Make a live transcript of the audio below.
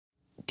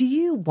Do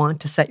you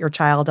want to set your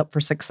child up for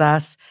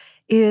success?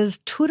 Is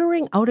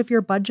tutoring out of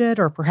your budget,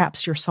 or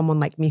perhaps you're someone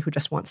like me who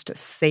just wants to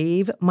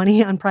save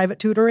money on private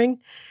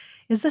tutoring?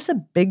 Is this a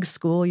big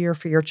school year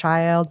for your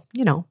child?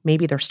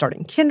 Maybe they're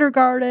starting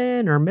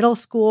kindergarten or middle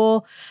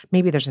school.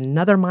 Maybe there's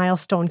another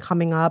milestone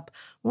coming up.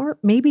 Or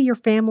maybe your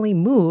family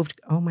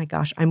moved. Oh my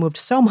gosh, I moved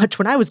so much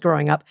when I was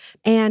growing up,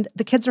 and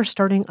the kids are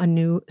starting a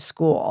new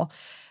school.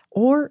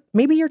 Or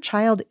maybe your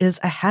child is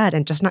ahead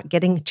and just not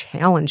getting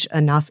challenged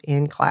enough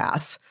in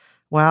class.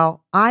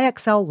 Well,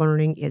 IXL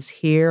Learning is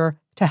here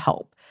to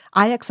help.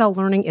 IXL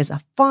Learning is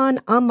a fun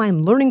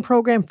online learning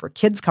program for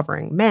kids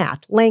covering math,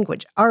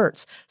 language,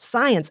 arts,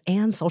 science,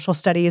 and social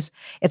studies.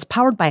 It's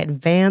powered by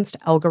advanced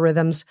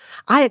algorithms.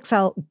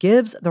 IXL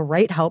gives the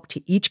right help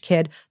to each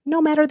kid,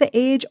 no matter the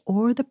age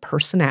or the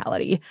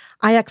personality.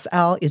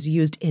 IXL is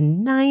used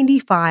in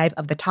 95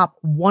 of the top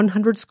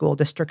 100 school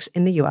districts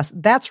in the U.S.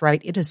 That's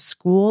right, it is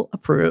school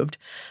approved.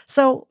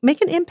 So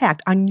make an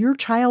impact on your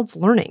child's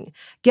learning.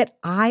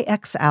 Get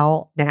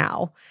IXL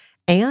now.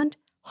 And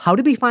How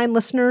to Be Fine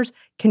listeners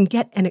can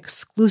get an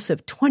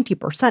exclusive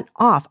 20%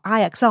 off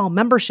IXL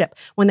membership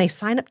when they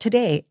sign up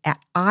today at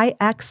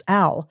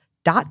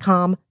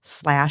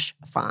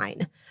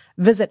IXL.com/fine.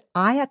 Visit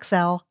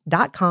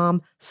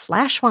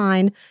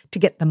IXL.com/fine to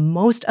get the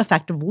most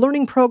effective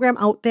learning program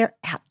out there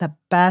at the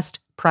best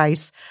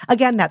price.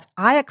 Again, that's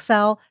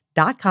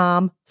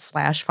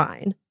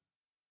IXL.com/fine.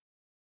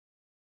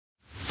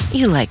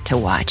 You like to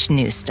watch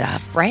new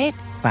stuff, right?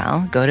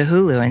 Well, go to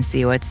Hulu and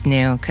see what's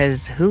new,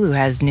 because Hulu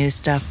has new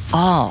stuff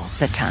all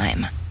the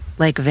time.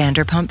 Like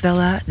Vanderpump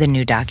Villa, the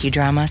new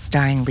docudrama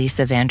starring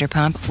Lisa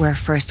Vanderpump, where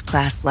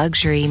first-class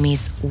luxury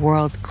meets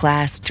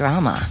world-class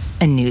drama.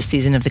 A new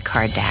season of The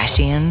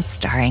Kardashians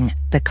starring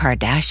The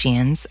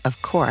Kardashians,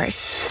 of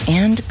course.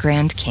 And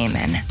Grand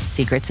Cayman,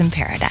 Secrets in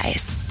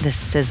Paradise, the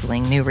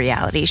sizzling new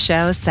reality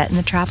show set in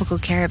the tropical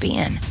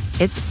Caribbean.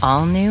 It's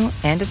all new,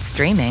 and it's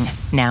streaming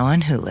now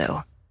on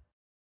Hulu.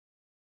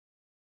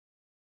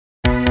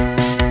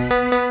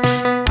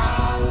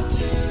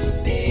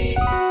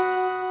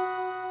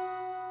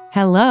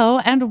 Hello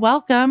and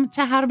welcome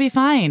to How to Be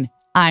Fine.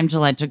 I'm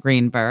Jolenta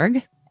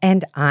Greenberg.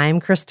 And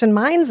I'm Kristen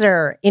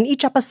Meinzer. In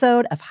each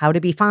episode of How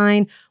to Be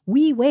Fine,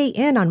 we weigh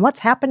in on what's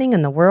happening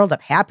in the world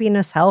of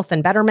happiness, health,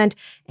 and betterment,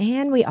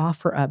 and we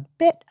offer a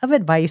bit of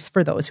advice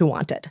for those who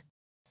want it.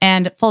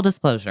 And full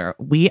disclosure,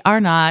 we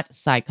are not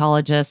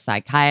psychologists,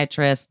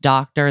 psychiatrists,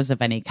 doctors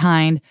of any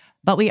kind,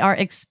 but we are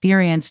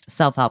experienced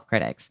self-help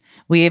critics.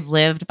 We've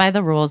lived by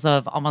the rules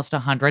of almost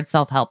 100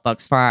 self-help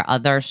books for our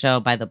other show,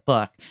 By the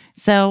Book.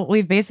 So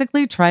we've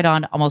basically tried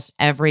on almost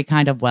every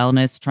kind of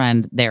wellness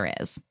trend there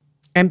is.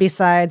 And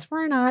besides,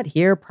 we're not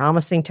here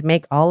promising to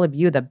make all of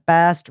you the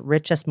best,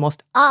 richest,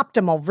 most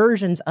optimal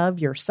versions of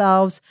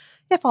yourselves.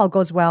 If all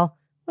goes well,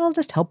 we'll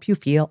just help you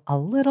feel a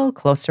little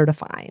closer to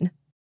fine.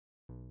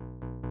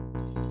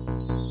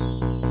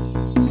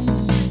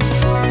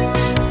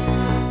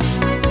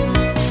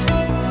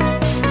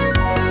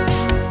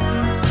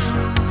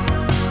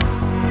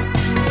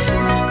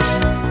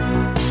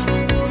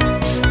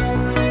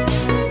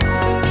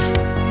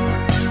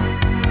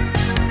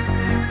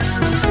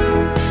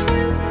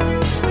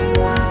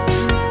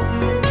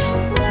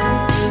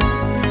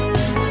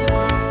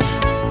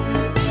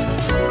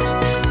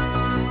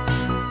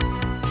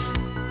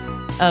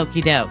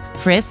 Okie doke.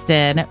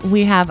 Kristen,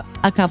 we have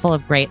a couple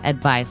of great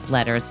advice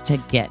letters to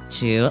get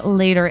to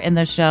later in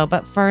the show.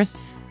 But first,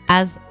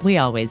 as we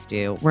always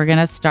do, we're going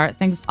to start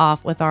things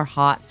off with our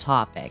hot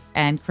topic.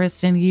 And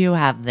Kristen, you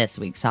have this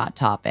week's hot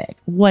topic.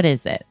 What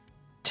is it?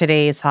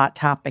 Today's hot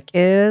topic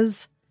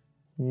is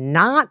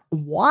not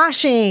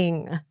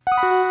washing.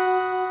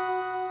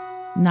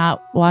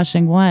 Not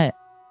washing what?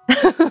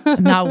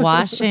 Not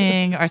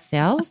washing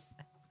ourselves?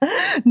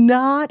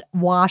 Not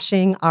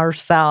washing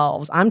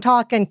ourselves. I'm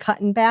talking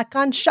cutting back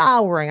on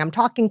showering. I'm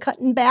talking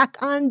cutting back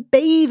on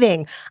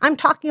bathing. I'm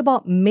talking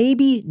about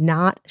maybe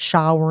not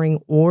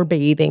showering or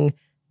bathing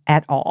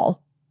at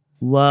all.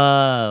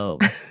 Whoa,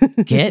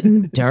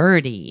 getting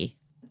dirty.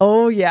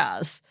 Oh,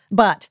 yes.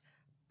 But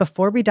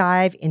before we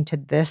dive into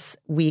this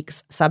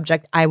week's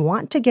subject, I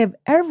want to give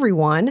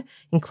everyone,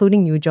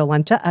 including you,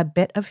 Jolenta, a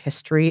bit of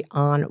history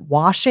on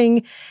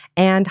washing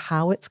and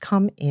how it's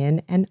come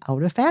in and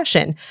out of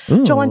fashion.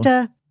 Ooh.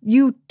 Jolenta,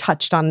 you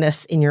touched on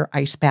this in your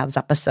ice baths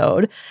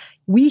episode.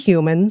 We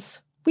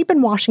humans, we've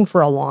been washing for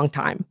a long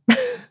time.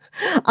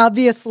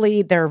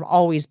 Obviously, there have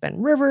always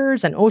been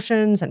rivers and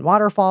oceans and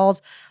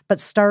waterfalls, but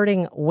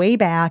starting way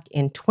back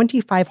in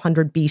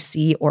 2500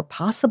 BC or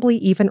possibly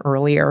even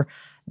earlier,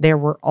 there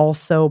were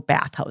also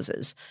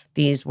bathhouses.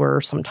 These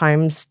were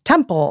sometimes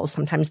temples,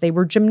 sometimes they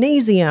were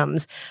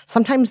gymnasiums,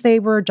 sometimes they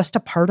were just a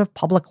part of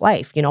public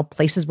life,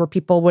 places where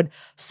people would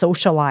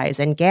socialize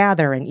and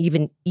gather and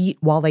even eat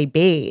while they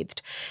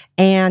bathed.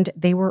 And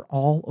they were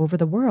all over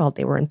the world.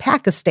 They were in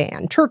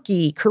Pakistan,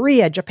 Turkey,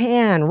 Korea,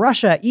 Japan,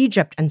 Russia,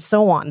 Egypt, and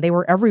so on. They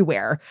were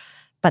everywhere.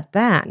 But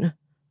then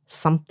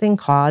something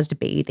caused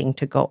bathing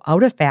to go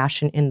out of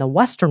fashion in the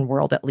Western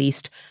world, at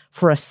least,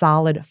 for a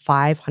solid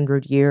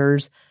 500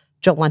 years.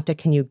 Jolenta,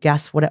 can you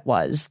guess what it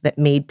was that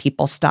made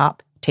people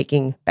stop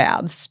taking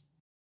baths?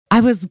 I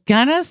was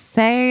gonna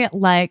say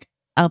like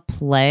a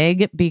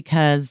plague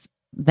because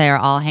they're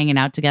all hanging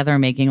out together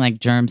and making like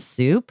germ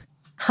soup.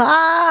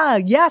 Ha!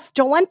 Yes,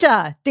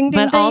 Jolenta. Ding,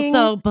 ding, But ding.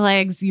 also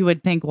plagues, you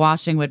would think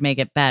washing would make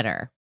it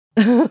better.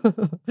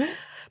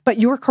 But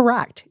you're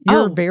correct.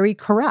 You're very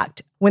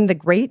correct. When the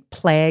Great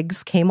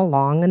Plagues came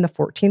along in the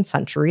 14th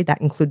century, that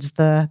includes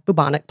the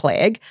bubonic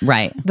plague,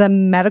 Right. the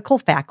medical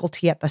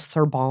faculty at the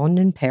Sorbonne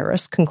in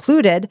Paris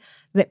concluded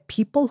that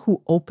people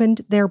who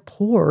opened their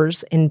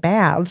pores in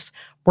baths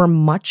were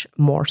much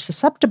more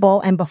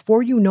susceptible. And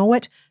before you know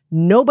it,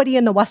 nobody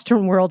in the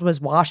Western world was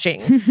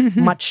washing,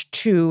 much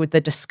to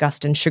the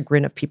disgust and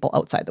chagrin of people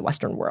outside the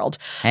Western world.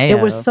 Heyo. It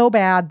was so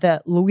bad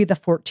that Louis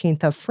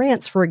XIV of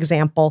France, for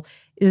example,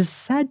 is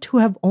said to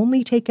have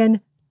only taken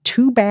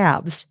 2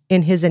 baths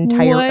in his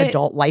entire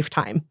adult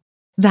lifetime.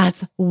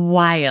 That's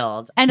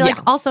wild. And like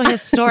Yeah. also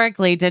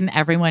historically, didn't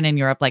everyone in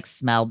Europe like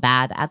smell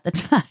bad at the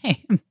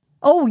time?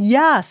 Oh,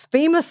 yes,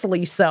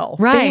 famously so.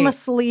 Right.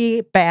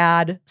 Famously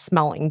bad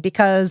smelling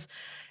because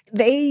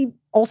they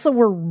also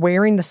were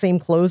wearing the same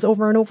clothes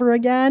over and over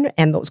again.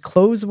 And those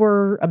clothes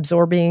were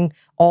absorbing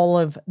all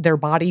of their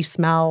body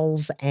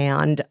smells.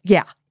 And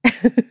yeah,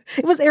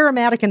 it was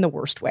aromatic in the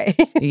worst way.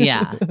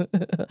 Yeah.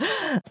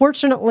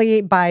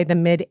 Fortunately, by the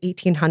mid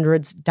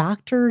 1800s,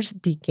 doctors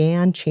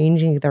began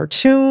changing their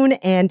tune.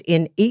 And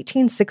in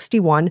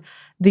 1861,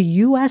 the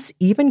U.S.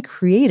 even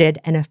created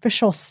an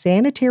official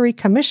sanitary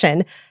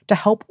commission to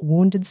help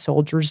wounded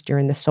soldiers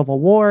during the Civil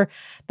War.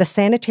 The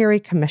Sanitary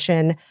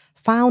Commission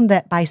found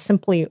that by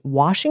simply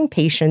washing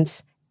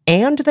patients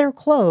and their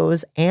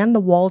clothes and the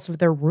walls of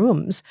their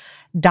rooms,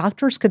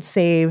 doctors could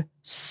save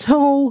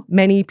so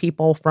many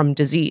people from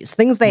disease,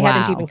 things they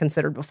hadn't even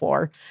considered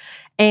before.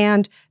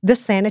 And this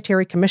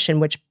Sanitary Commission,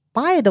 which,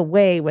 by the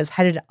way, was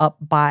headed up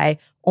by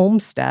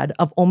Olmsted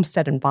of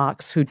Olmsted and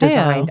Box, who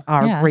designed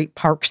our great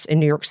parks in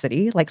New York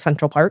City, like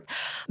Central Park.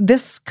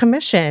 This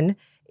commission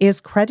is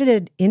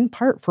credited in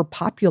part for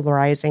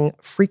popularizing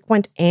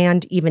frequent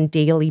and even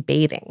daily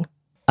bathing.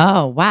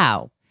 Oh,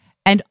 wow.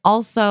 And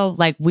also,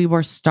 like, we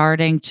were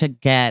starting to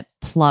get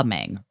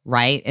plumbing,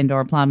 right?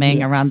 Indoor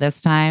plumbing around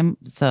this time.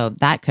 So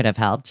that could have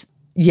helped.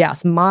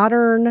 Yes,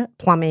 modern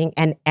plumbing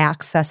and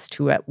access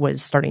to it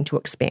was starting to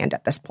expand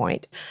at this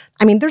point.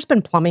 I mean, there's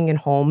been plumbing in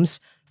homes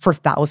for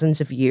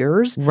thousands of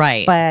years.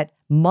 Right. But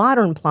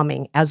modern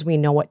plumbing, as we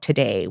know it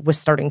today, was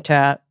starting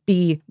to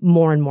be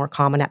more and more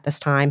common at this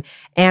time.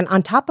 And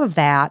on top of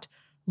that,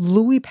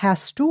 Louis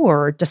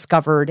Pasteur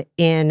discovered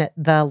in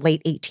the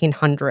late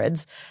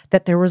 1800s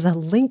that there was a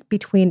link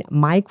between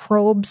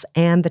microbes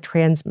and the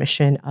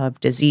transmission of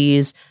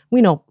disease. We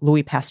know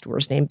Louis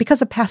Pasteur's name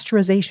because of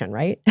pasteurization,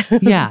 right?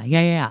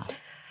 Yeah.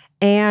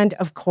 And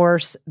of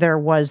course, there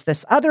was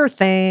this other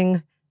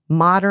thing,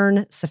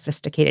 modern,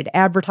 sophisticated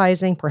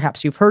advertising.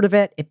 Perhaps you've heard of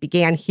it. It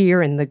began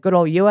here in the good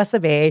old US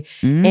of A,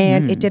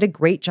 and it did a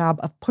great job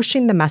of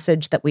pushing the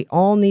message that we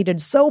all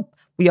needed soap,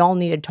 we all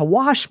needed to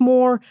wash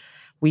more,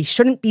 we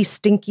shouldn't be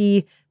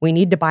stinky, we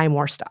need to buy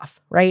more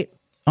stuff, right?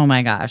 Oh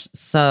my gosh.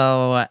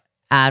 So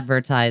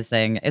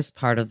advertising is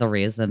part of the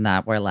reason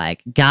that we're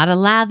like, gotta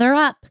lather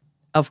up.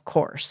 Of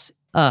course.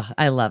 Oh,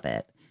 I love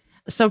it.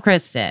 So,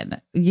 Kristen,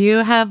 you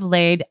have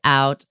laid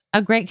out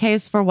a great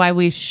case for why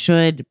we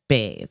should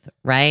bathe,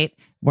 right?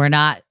 We're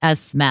not as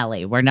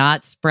smelly. We're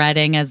not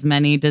spreading as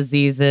many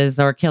diseases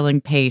or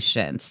killing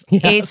patients.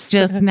 Yes. It's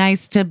just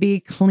nice to be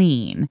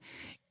clean.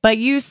 But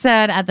you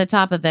said at the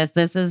top of this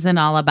isn't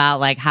all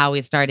about like how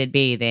we started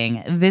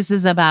bathing. This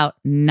is about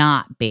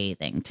not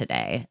bathing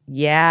today.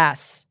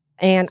 Yes.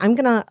 And I'm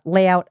going to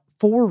lay out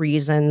 4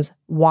 reasons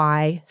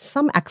why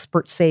some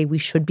experts say we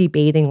should be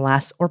bathing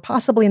less or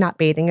possibly not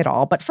bathing at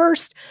all. But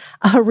first,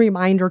 a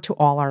reminder to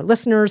all our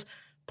listeners,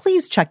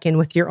 please check in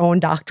with your own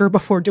doctor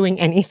before doing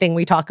anything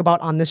we talk about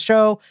on this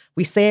show.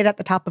 We say it at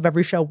the top of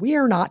every show. We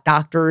are not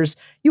doctors.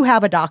 You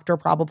have a doctor,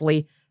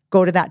 probably.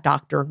 Go to that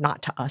doctor,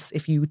 not to us,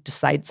 if you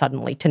decide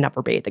suddenly to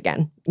never bathe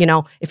again. You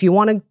know, if you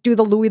want to do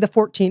the Louis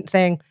XIV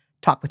thing,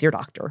 talk with your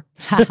doctor.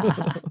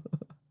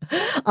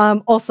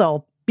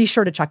 Also, be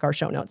sure to check our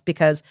show notes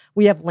because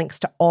we have links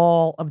to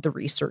all of the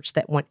research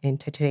that went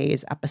into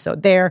today's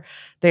episode there.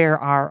 There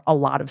are a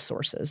lot of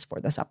sources for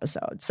this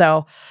episode.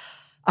 So,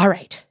 all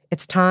right,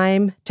 it's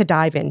time to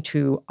dive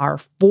into our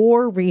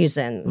 4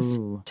 reasons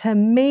to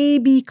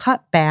maybe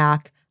cut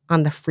back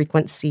on the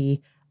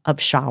frequency of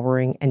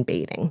showering and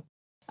bathing.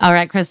 All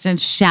right, Kristen,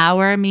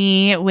 shower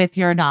me with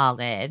your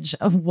knowledge.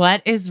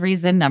 What is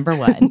reason number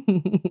 1?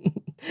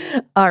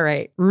 All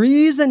right.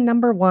 Reason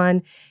number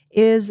 1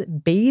 is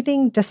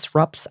bathing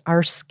disrupts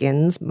our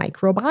skin's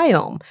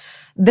microbiome.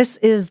 This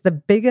is the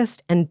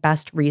biggest and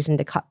best reason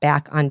to cut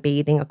back on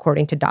bathing,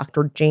 according to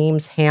Dr.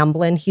 James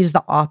Hamblin. He's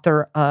the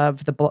author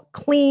of the book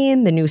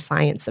Clean, The New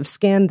Science of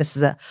Skin. This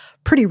is a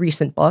pretty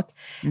recent book.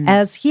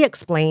 As he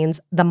explains,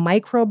 the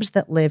microbes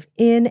that live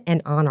in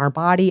and on our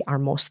body are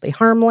mostly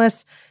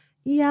harmless.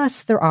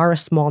 Yes, there are a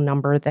small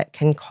number that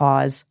can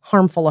cause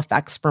harmful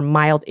effects from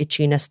mild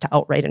itchiness to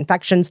outright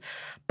infections,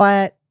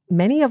 but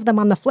many of them,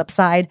 on the flip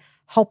side,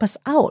 help us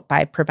out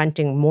by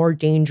preventing more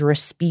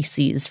dangerous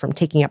species from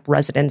taking up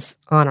residence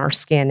on our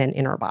skin and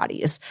in our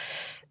bodies.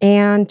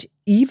 And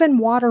even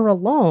water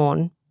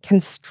alone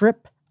can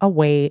strip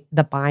away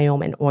the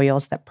biome and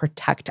oils that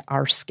protect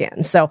our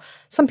skin. So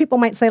some people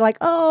might say like,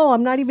 oh,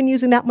 I'm not even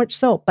using that much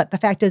soap. But the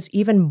fact is,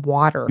 even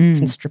water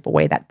can strip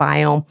away that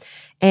biome.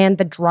 And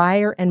the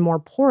drier and more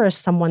porous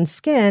someone's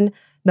skin,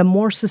 the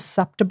more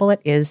susceptible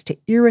it is to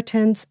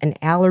irritants and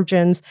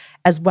allergens,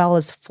 as well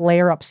as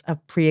flare-ups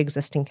of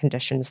pre-existing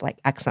conditions like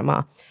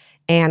eczema.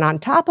 And on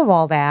top of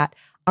all that,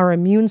 our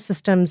immune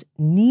systems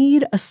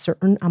need a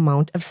certain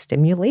amount of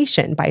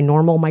stimulation by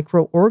normal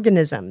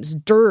microorganisms,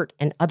 dirt,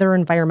 and other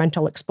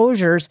environmental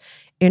exposures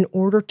in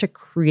order to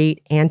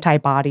create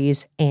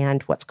antibodies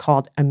and what's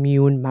called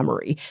immune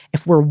memory.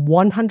 If we're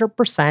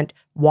 100%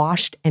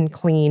 washed and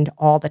cleaned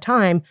all the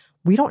time,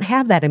 we don't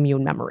have that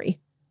immune memory.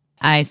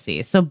 I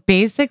see. So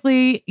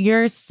basically,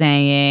 you're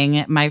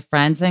saying my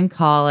friends in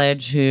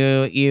college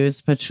who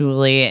use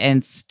patchouli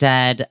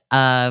instead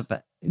of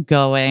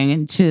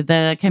going to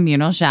the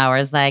communal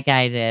showers like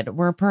I did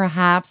were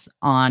perhaps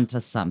onto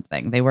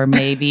something. They were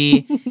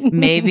maybe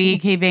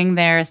keeping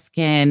their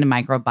skin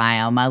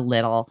microbiome a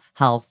little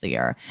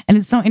healthier. And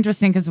it's so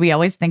interesting because we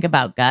always think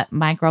about gut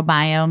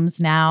microbiomes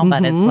now,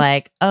 but it's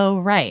like, oh,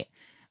 right.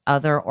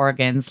 Other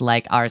organs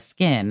like our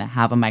skin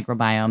have a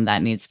microbiome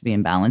that needs to be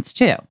in balance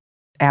too.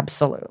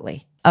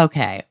 Absolutely.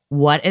 Okay.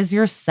 What is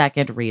your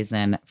second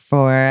reason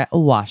for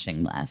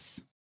washing less?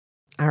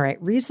 All right.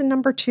 Reason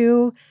number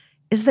 2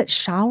 is that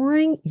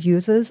showering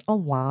uses a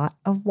lot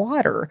of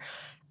water.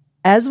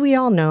 As we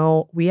all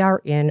know, we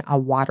are in a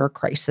water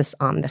crisis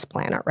on this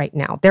planet right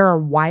now. There are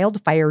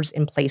wildfires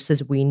in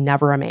places we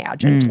never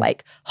imagined,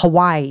 like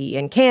Hawaii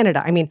and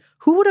Canada. I mean,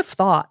 who would have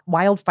thought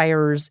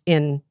wildfires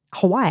in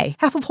Hawaii?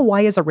 Half of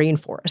Hawaii is a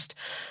rainforest.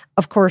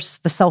 Of course,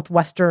 the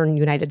southwestern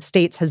United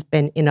States has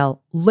been in a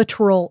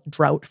literal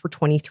drought for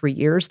 23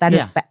 years. That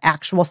is the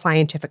actual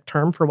scientific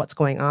term for what's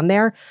going on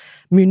there.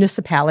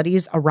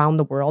 Municipalities around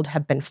the world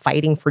have been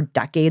fighting for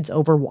decades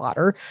over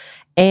water.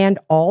 And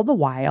all the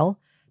while,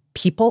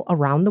 people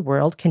around the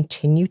world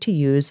continue to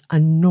use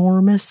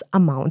enormous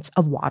amounts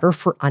of water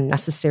for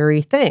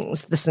unnecessary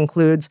things. This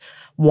includes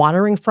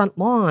watering front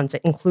lawns.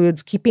 It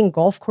includes keeping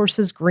golf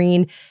courses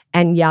green.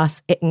 And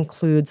yes, it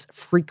includes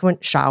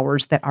frequent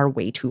showers that are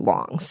way too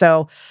long.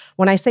 So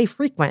when I say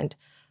frequent,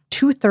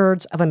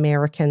 2/3 of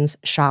Americans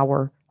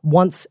shower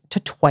once to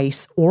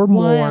twice or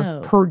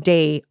more per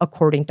day,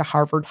 according to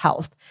Harvard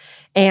Health.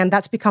 And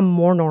that's become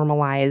more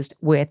normalized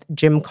with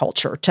gym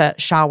culture to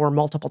shower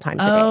multiple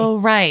times a day. Oh,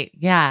 right.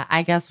 Yeah.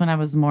 I guess when I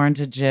was more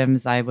into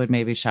gyms, I would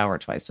maybe shower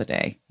twice a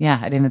day. Yeah.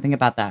 I didn't even think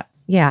about that.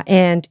 Yeah.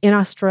 And in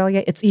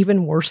Australia, it's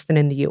even worse than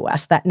in the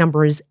US. That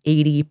number is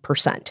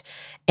 80%.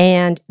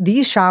 And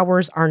these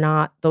showers are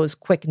not those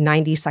quick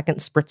 90-second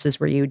spritzes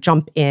where you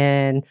jump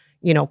in,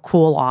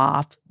 cool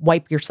off,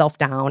 wipe yourself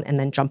down, and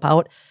then jump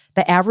out.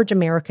 The average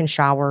American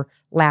shower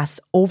lasts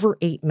over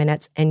 8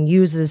 minutes and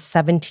uses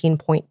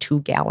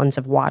 17.2 gallons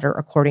of water,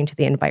 according to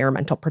the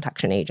Environmental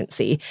Protection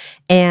Agency.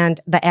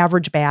 And the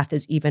average bath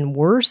is even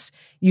worse,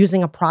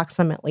 using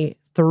approximately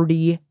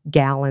 30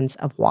 gallons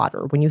of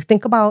water. When you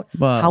think about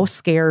how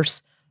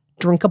scarce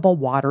drinkable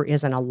water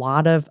is in a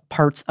lot of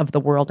parts of the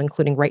world,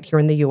 including right here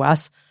in the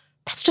US,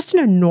 that's just an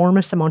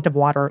enormous amount of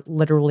water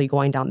literally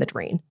going down the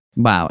drain.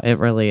 Wow, it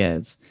really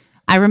is.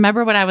 I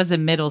remember when I was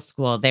in middle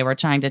school, they were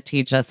trying to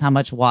teach us how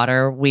much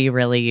water we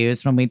really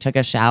used when we took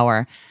a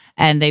shower.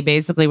 And they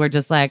basically were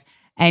just like,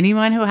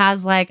 anyone who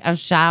has like a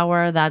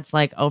shower that's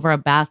like over a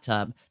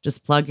bathtub,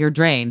 just plug your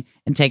drain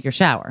and take your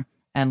shower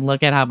and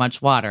look at how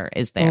much water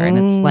is there. And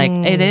it's like,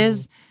 it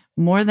is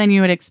more than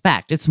you would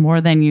expect. It's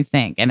more than you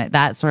think. And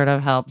that sort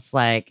of helps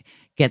like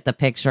get the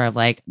picture of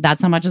like,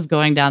 that's how much is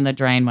going down the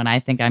drain when I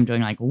think I'm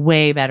doing like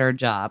way better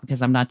job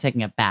because I'm not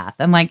taking a bath.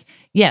 And like,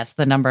 yes,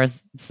 the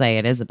numbers say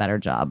it is a better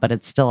job, but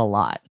it's still a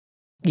lot.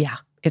 Yeah,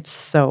 it's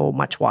so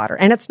much water.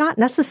 And it's not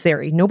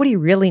necessary. Nobody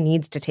really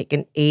needs to take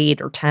an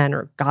 8 or 10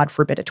 or, God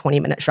forbid, a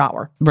 20-minute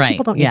shower. Right.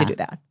 People don't need to do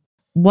that.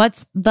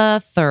 What's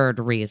the third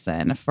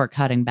reason for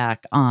cutting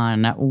back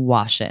on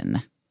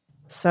washing?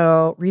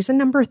 So reason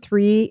number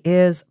 3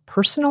 is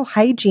personal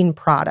hygiene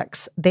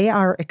products. They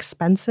are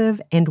expensive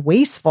and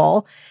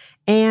wasteful.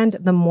 And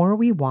the more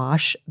we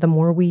wash, the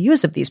more we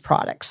use of these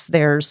products.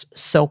 There's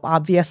soap,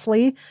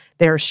 obviously.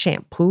 There's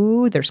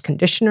shampoo. There's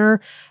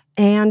conditioner.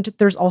 And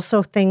there's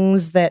also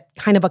things that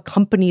kind of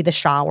accompany the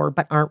shower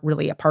but aren't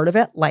really a part of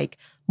it, like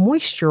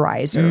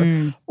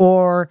moisturizer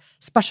or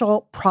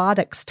special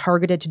products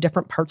targeted to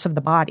different parts of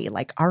the body,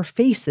 like our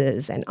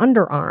faces and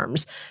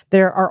underarms.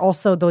 There are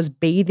also those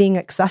bathing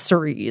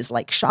accessories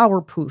like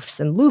shower poofs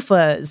and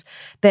loofahs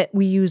that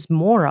we use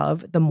more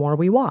of the more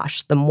we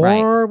wash. The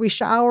more we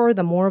shower,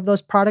 the more of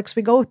those products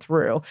we go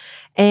through.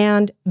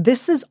 And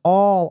this is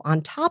all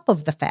on top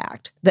of the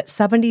fact that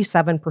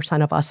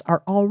 77% of us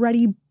are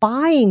already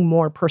buying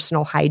more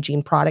personal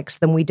hygiene products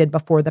than we did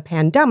before the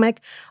pandemic,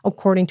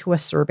 according to a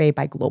survey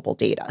by Global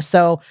Data.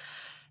 So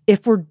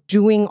if we're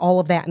doing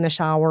all of that in the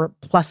shower,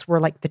 plus we're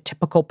like the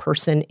typical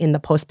person in the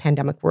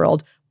post-pandemic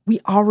world, we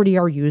already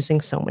are using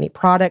so many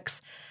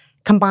products.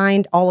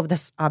 Combined, all of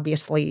this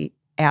obviously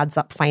adds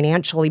up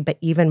financially, but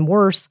even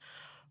worse,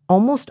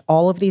 almost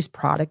all of these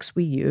products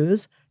we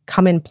use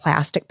come in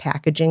plastic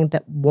packaging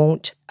that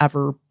won't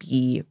ever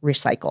be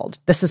recycled.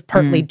 This is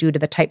partly due to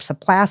the types of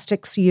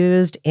plastics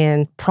used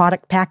in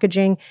product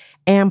packaging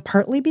and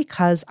partly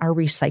because our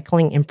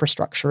recycling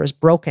infrastructure is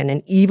broken.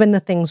 And even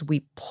the things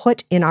we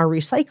put in our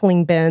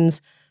recycling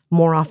bins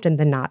more often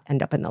than not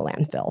end up in the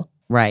landfill.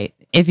 Right.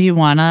 If you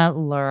want to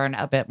learn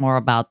a bit more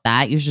about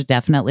that, you should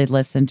definitely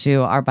listen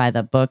to our By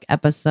the Book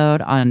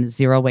episode on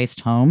Zero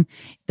Waste Home.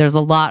 There's a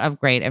lot of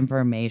great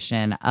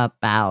information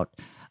about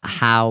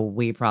how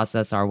we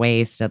process our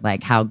waste and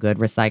like how good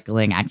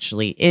recycling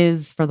actually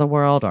is for the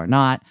world or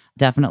not.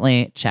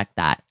 Definitely check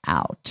that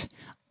out.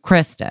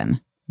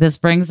 Kristen, this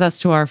brings us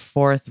to our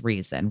fourth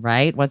reason,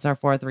 right? What's our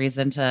fourth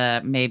reason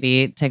to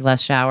maybe take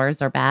less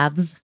showers or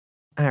baths?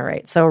 All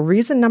right. So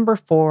reason number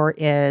 4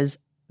 is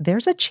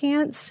there's a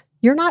chance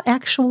you're not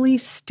actually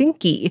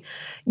stinky.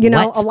 You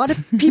know, What? a lot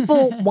of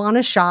people want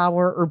to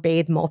shower or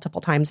bathe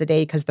multiple times a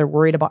day because they're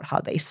worried about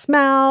how they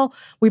smell.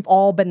 We've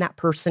all been that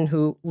person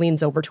who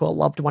leans over to a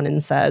loved one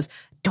and says,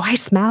 "Do I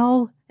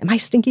smell? Am I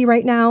stinky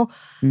right now?"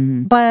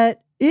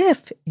 But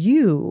if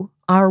you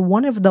are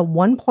one of the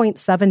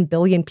 1.7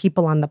 billion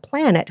people on the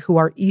planet who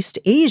are East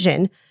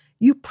Asian,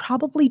 you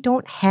probably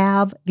don't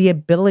have the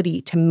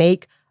ability to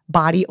make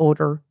body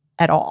odor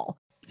at all.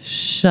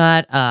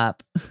 Shut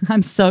up.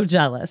 I'm so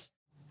jealous.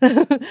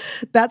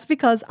 That's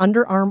because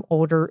underarm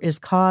odor is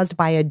caused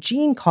by a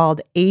gene called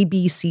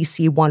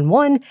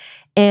ABCC11,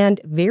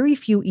 and very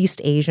few East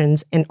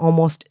Asians and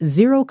almost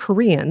zero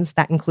Koreans,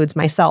 that includes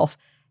myself,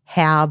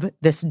 have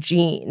this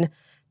gene.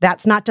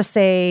 That's not to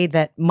say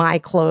that my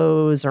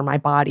clothes or my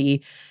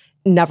body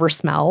never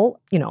smell.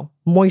 You know,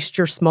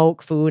 moisture,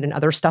 smoke, food, and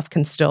other stuff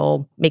can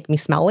still make me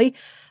smelly,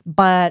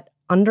 but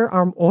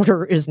underarm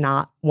odor is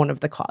not one of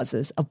the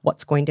causes of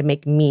what's going to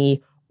make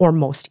me or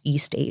most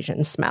East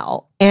Asians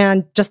smell.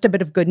 And just a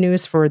bit of good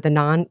news for the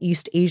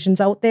non-East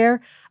Asians out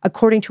there.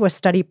 According to a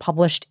study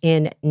published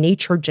in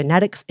Nature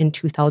Genetics in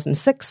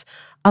 2006,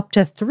 up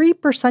to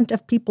 3%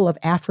 of people of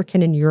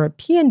African and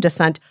European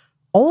descent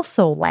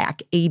also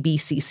lack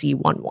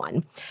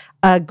ABCC11.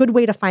 A good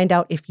way to find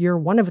out if you're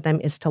one of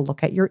them is to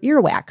look at your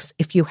earwax.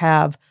 If you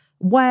have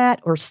wet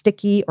or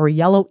sticky or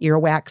yellow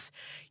earwax,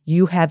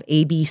 you have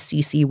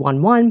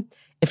ABCC11.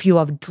 If you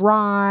have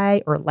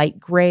dry or light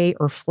gray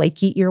or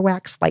flaky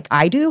earwax like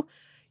I do,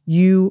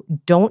 you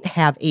don't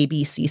have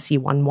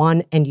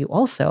ABCC11, and you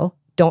also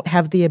don't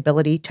have the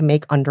ability to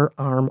make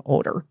underarm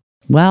odor.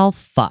 Well,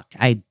 fuck.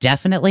 I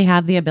definitely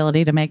have the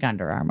ability to make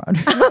underarm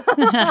odor.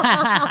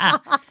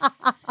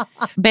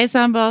 Based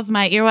on both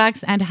my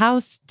earwax and how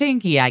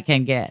stinky I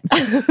can get.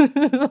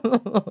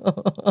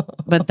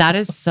 But that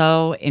is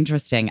so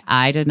interesting.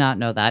 I did not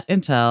know that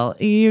until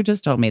you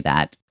just told me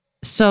that.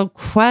 So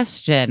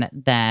question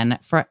then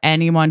for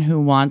anyone who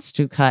wants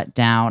to cut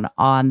down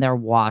on their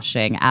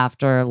washing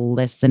after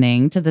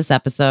listening to this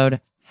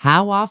episode,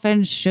 how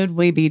often should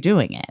we be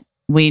doing it?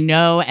 We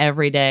know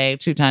every day,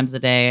 2 times a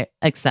day,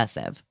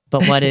 excessive.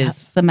 But what is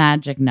Yes. the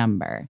magic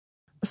number?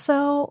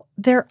 So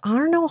there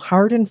are no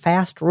hard and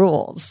fast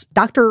rules.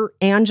 Dr.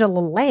 Angela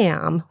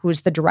Lamb,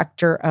 who's the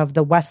director of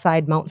the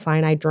Westside Mount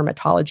Sinai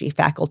Dermatology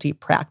Faculty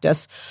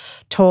Practice,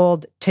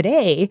 told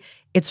Today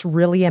it's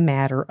really a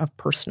matter of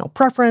personal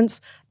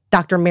preference.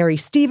 Dr. Mary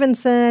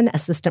Stevenson,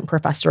 assistant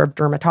professor of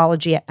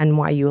dermatology at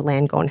NYU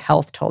Langone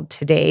Health, told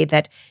Today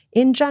that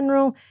in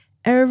general,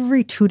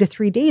 every 2 to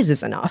 3 days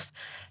is enough.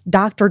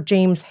 Dr.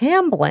 James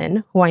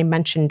Hamblin, who I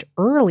mentioned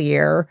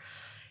earlier,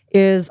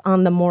 is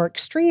on the more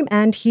extreme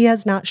end. He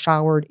has not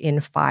showered in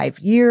 5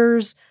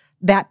 years.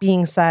 That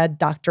being said,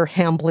 Dr.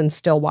 Hamblin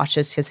still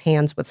washes his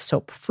hands with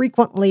soap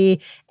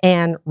frequently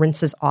and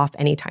rinses off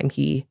anytime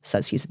he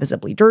says he's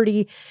visibly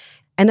dirty.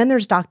 And then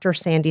there's Dr.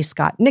 Sandy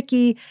Scott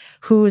Nicky,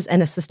 who's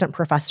an assistant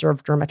professor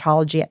of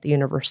dermatology at the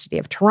University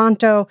of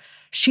Toronto.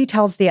 She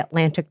tells The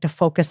Atlantic to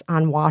focus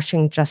on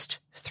washing just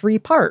 3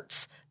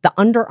 parts: the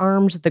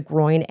underarms, the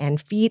groin,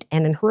 and feet.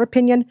 And in her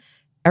opinion,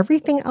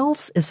 everything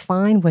else is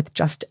fine with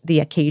just the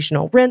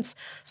occasional rinse.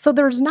 So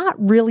there's not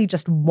really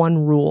just one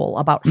rule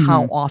about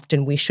how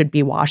often we should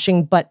be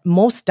washing, but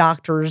most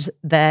doctors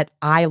that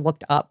I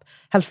looked up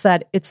have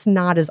said it's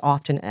not as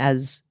often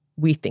as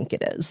we think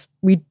it is.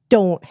 We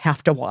don't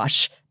have to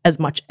wash as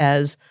much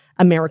as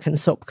American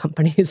soap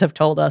companies have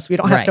told us. We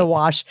don't have to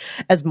wash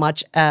as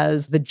much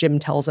as the gym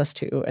tells us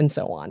to, and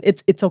so on.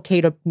 It's okay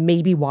to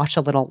maybe wash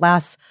a little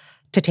less,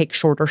 to take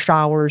shorter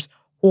showers,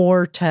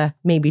 or to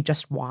maybe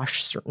just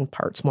wash certain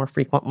parts more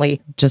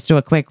frequently. Just do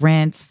a quick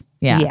rinse.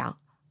 Yeah.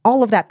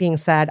 All of that being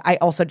said, I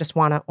also just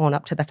want to own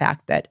up to the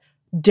fact that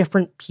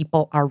different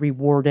people are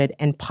rewarded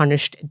and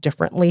punished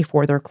differently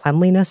for their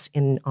cleanliness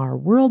in our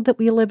world that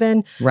we live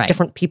in. Right.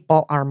 Different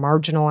people are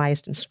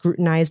marginalized and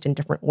scrutinized in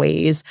different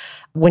ways.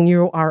 When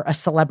you are a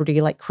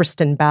celebrity like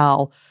Kristen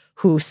Bell,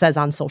 who says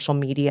on social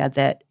media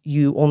that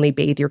you only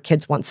bathe your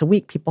kids once a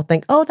week, people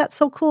think, oh, that's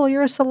so cool,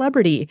 you're a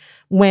celebrity.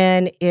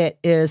 When it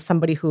is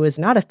somebody who is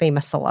not a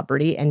famous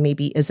celebrity and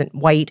maybe isn't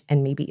white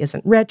and maybe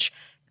isn't rich,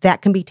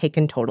 that can be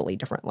taken totally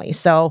differently.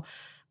 So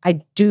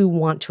I do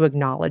want to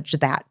acknowledge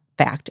that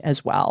fact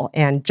as well.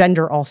 And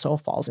gender also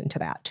falls into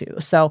that too.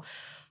 So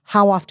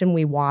how often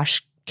we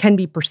wash can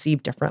be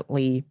perceived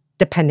differently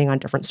depending on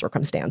different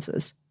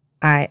circumstances.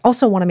 I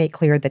also want to make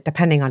clear that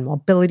depending on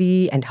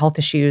mobility and health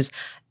issues,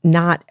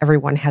 not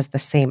everyone has the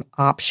same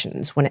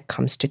options when it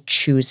comes to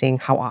choosing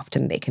how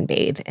often they can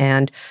bathe.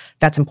 And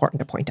that's important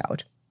to point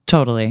out.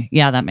 Totally.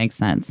 Yeah, that makes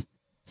sense.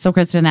 So,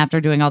 Kristen,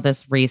 after doing all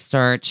this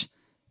research,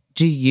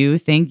 do you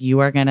think you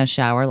are going to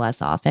shower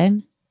less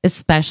often?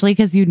 Especially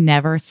because you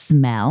never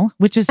smell,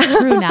 which is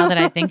true now that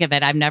I think of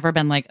it. I've never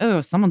been like,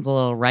 oh, someone's a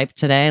little ripe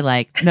today.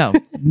 Like, no,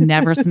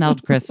 never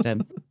smelled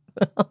Kristen.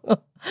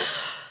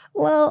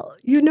 Well,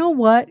 you know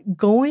what?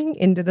 Going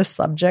into the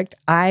subject,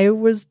 I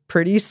was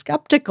pretty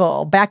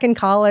skeptical. Back in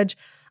college,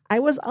 I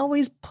was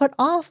always put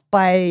off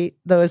by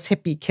those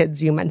hippie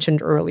kids you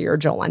mentioned earlier,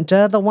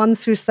 Jolenta, the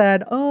ones who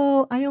said,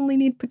 oh, I only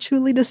need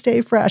patchouli to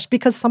stay fresh,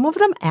 because some of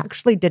them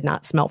actually did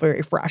not smell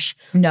very fresh.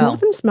 No. Some of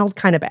them smelled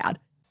kind of bad.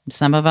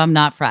 Some of them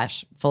not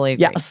fresh. Fully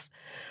agree. Yes.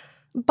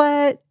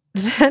 But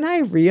then I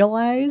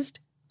realized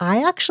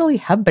I actually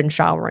have been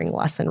showering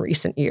less in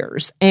recent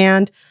years.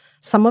 And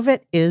some of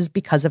it is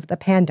because of the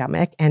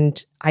pandemic,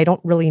 and I don't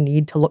really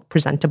need to look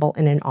presentable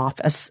in an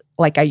office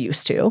like I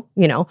used to.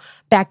 You know,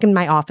 back in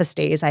my office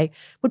days, I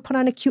would put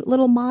on a cute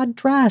little mod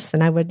dress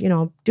and I would,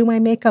 do my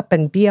makeup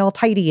and be all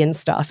tidy and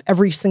stuff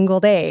every single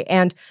day.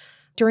 And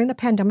during the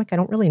pandemic, I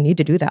don't really need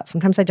to do that.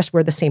 Sometimes I just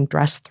wear the same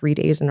dress 3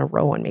 days in a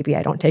row and maybe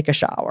I don't take a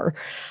shower.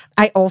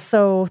 I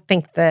also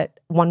think that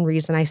one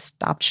reason I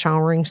stopped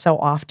showering so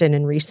often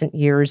in recent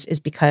years is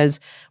because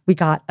we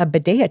got a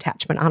bidet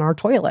attachment on our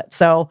toilet.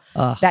 So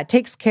that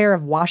takes care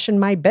of washing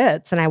my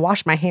bits, and I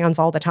wash my hands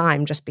all the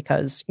time just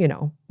because,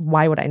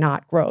 why would I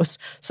not? Gross.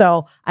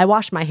 So I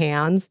wash my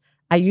hands.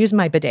 I use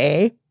my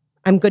bidet.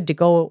 I'm good to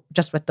go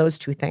just with those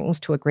two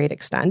things to a great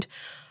extent.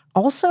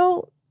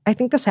 Also, I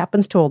think this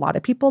happens to a lot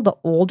of people. The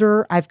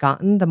older I've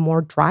gotten, the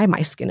more dry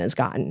my skin has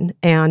gotten.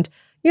 And,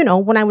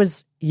 when I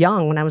was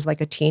young, when I was like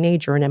a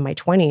teenager and in my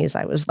 20s,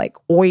 I was like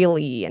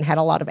oily and had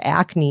a lot of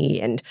acne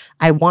and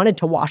I wanted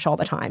to wash all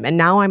the time. And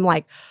now I'm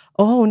like,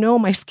 oh no,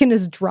 my skin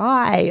is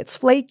dry. It's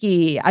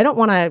flaky. I don't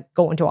want to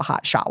go into a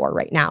hot shower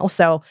right now.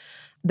 So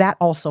that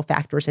also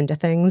factors into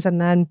things.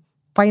 And then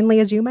finally,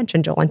 as you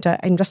mentioned, Jolenta,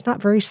 I'm just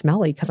not very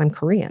smelly because I'm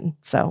Korean.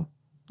 So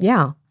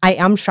yeah, I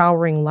am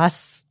showering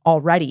less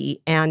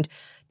already. And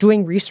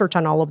doing research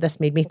on all of this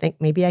made me think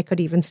maybe I could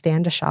even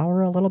stand to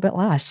shower a little bit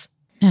less.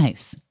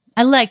 Nice.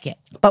 I like it.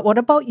 But what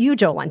about you,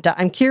 Jolenta?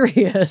 I'm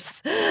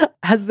curious.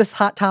 Has this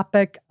hot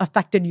topic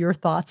affected your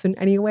thoughts in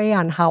any way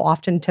on how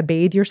often to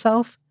bathe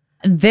yourself?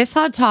 This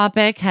hot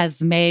topic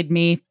has made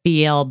me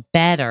feel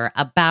better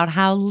about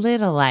how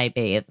little I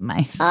bathe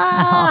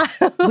myself.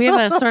 We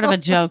have a sort of a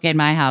joke in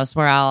my house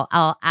where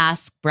I'll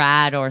ask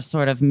Brad or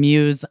sort of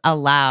muse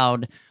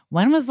aloud,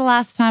 when was the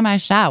last time I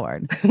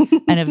showered?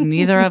 And if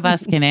neither of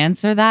us can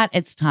answer that,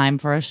 it's time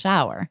for a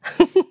shower.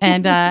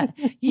 And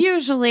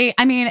usually,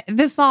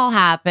 this all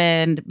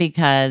happened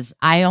because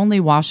I only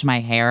wash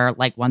my hair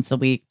like once a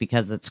week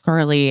because it's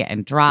curly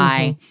and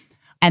dry. Mm-hmm.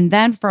 And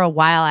then for a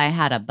while, I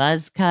had a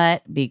buzz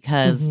cut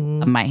because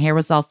my hair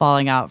was all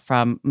falling out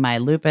from my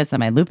lupus and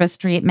my lupus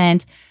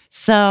treatment.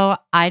 So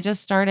I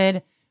just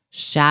started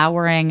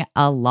showering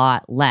a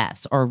lot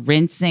less, or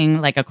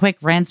rinsing, like a quick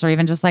rinse, or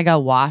even just like a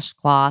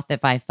washcloth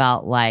if I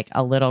felt like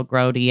a little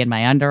grody in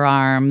my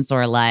underarms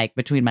or like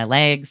between my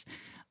legs.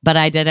 But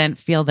I didn't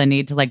feel the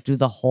need to like do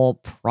the whole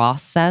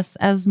process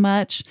as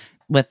much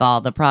with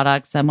all the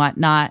products and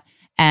whatnot.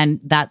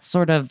 And that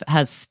sort of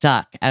has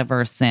stuck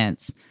ever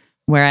since,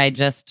 where I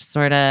just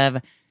sort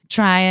of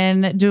try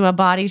and do a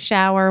body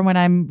shower when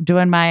I'm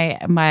doing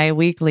my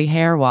weekly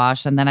hair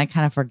wash, and then I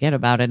kind of forget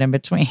about it in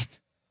between.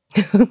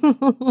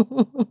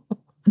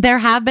 There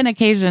have been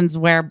occasions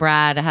where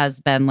Brad has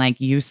been like,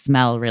 you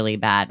smell really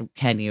bad.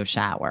 Can you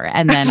shower?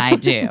 And then I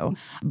do.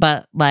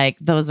 But like,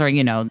 those are,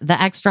 the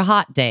extra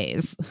hot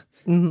days.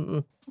 Mm-hmm.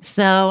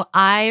 So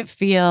I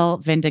feel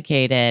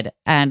vindicated,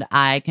 and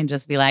I can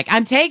just be like,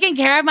 I'm taking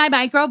care of my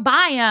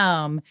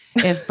microbiome.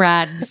 If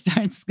Brad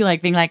starts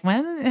like being like,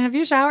 when have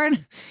you showered?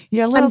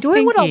 You're a little I'm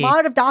doing stinky. What a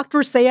lot of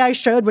doctors say I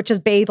should, which is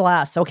bathe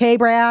less. Okay,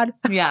 Brad?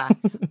 Yeah.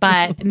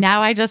 But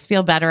now I just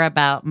feel better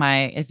about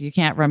if you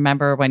can't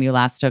remember when you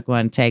last took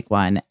one, take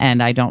one.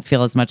 And I don't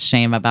feel as much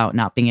shame about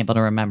not being able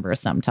to remember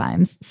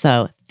sometimes.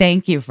 So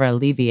thank you for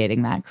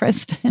alleviating that,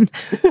 Kristen.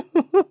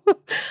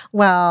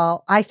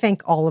 Well, I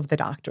thank all of the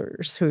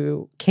doctors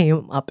who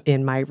came up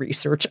in my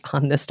research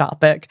on this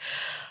topic.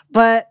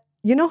 But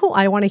you know who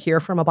I want to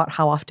hear from about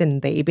how often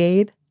they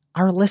bathe?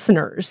 Our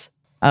listeners.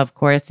 Of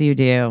course you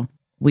do.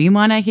 We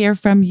want to hear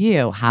from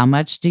you. How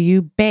much do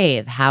you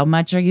bathe? How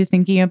much are you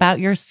thinking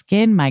about your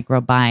skin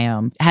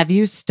microbiome? Have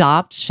you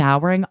stopped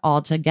showering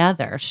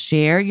altogether?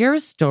 Share your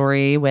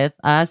story with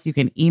us. You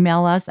can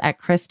email us at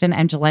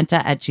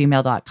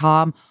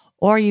kristenandjolenta@gmail.com,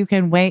 or you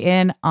can weigh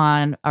in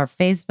on our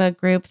Facebook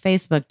group,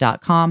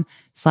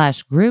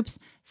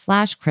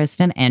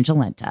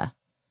 facebook.com/groups/KristenAndJolenta.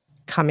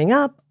 Coming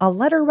up, a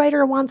letter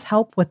writer wants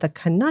help with a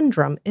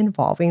conundrum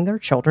involving their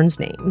children's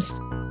names.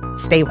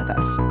 Stay with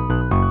us.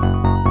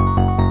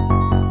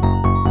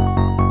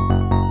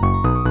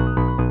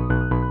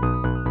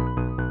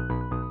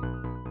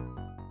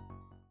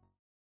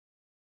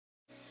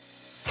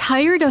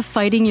 Tired of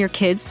fighting your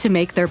kids to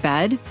make their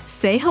bed?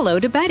 Say hello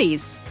to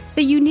Betty's.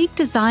 The unique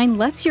design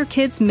lets your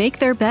kids make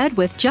their bed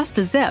with just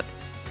a zip.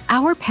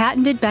 Our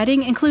patented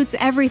bedding includes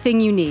everything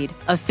you need: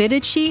 a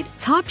fitted sheet,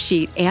 top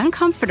sheet, and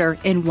comforter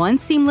in one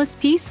seamless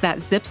piece that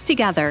zips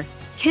together.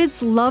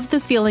 Kids love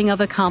the feeling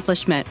of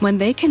accomplishment when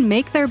they can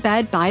make their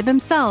bed by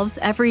themselves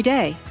every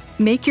day.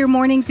 Make your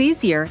mornings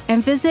easier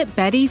and visit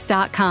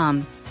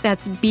beddys.com.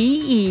 That's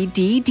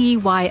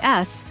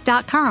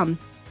BEDDYS.com.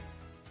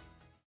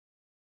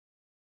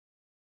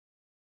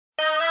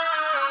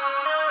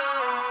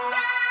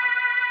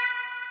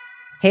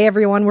 Hey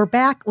everyone, we're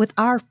back with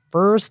our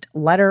first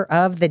letter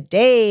of the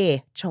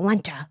day.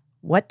 Jolenta,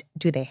 what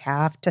do they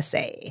have to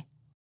say?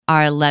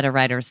 Our letter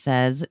writer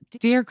says,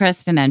 Dear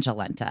Kristen and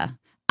Jolenta,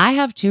 I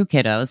have 2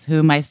 kiddos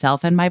who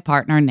myself and my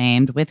partner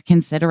named with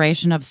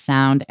consideration of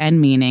sound and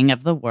meaning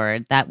of the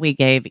word that we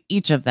gave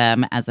each of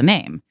them as a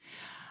name.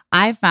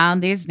 I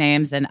found these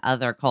names in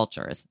other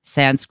cultures,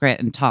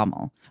 Sanskrit and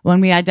Tamil. When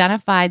we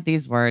identified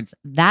these words,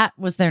 that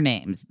was their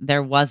names.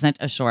 There wasn't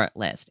a short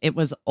list. It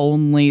was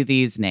only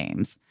these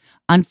names.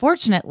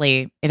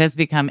 Unfortunately, it has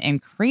become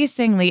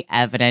increasingly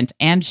evident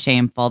and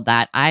shameful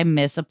that I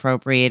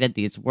misappropriated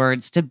these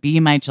words to be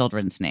my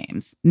children's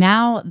names.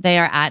 Now they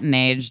are at an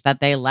age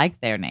that they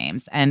like their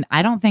names, and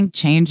I don't think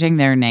changing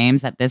their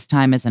names at this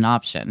time is an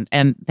option,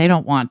 and they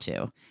don't want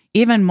to.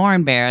 Even more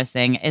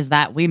embarrassing is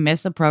that we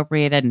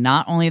misappropriated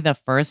not only the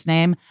first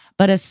name,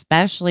 but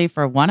especially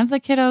for one of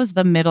the kiddos,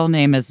 the middle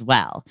name as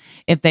well.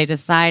 If they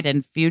decide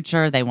in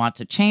future they want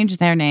to change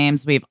their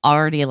names, we've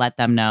already let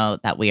them know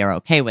that we are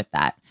okay with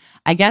that.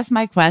 I guess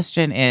my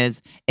question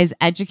is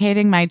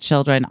educating my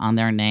children on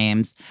their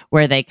names,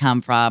 where they come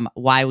from,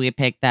 why we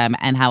picked them,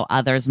 and how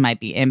others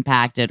might be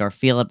impacted or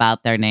feel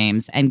about their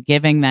names, and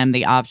giving them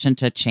the option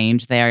to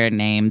change their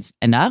names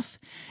enough?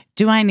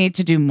 Do I need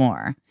to do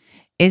more?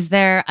 Is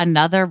there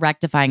another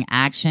rectifying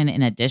action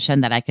in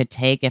addition that I could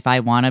take if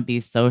I want to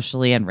be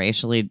socially and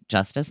racially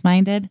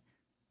justice-minded?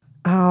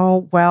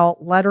 Oh, well,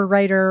 letter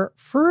writer,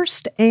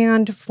 first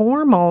and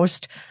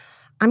foremost,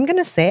 I'm going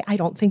to say I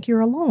don't think you're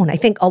alone. I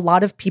think a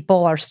lot of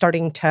people are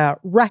starting to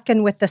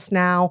reckon with this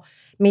now,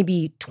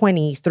 maybe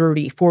 20,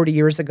 30, 40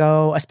 years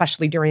ago,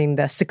 especially during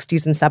the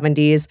 60s and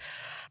 70s.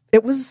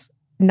 It was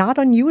not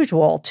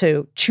unusual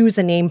to choose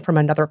a name from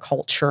another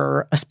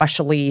culture,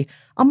 especially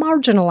a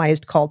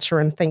marginalized culture,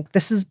 and think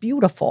this is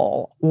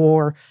beautiful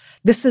or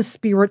this is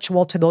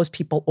spiritual to those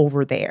people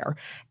over there,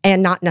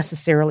 and not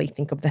necessarily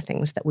think of the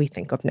things that we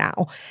think of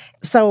now.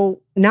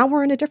 So now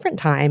we're in a different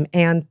time,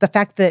 and the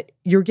fact that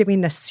you're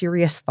giving this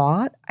serious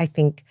thought, I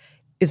think,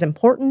 is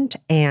important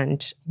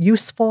and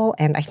useful,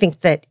 and I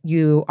think that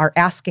you are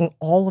asking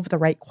all of the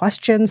right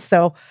questions.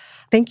 So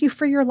thank you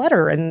for your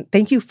letter, and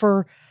thank you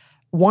for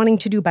wanting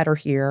to do better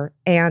here.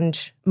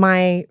 And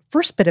my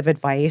first bit of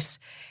advice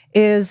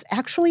is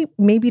actually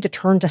maybe to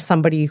turn to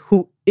somebody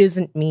who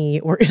isn't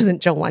me or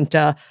isn't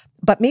Jolenta,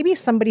 but maybe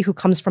somebody who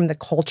comes from the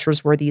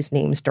cultures where these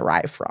names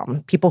derive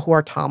from, people who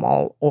are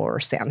Tamil or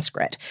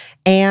Sanskrit.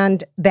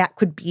 And that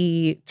could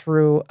be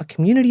through a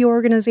community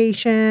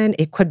organization.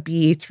 It could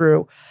be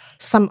through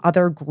some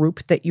other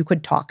group that you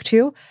could talk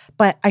to.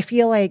 But I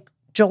feel like,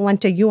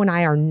 Jolenta, you and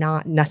I are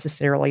not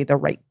necessarily the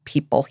right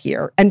people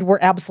here. And we're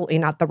absolutely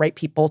not the right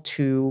people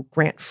to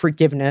grant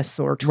forgiveness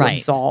or to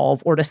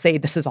absolve or to say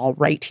this is all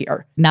right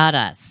here. Not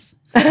us.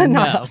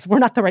 Not us. We're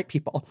not the right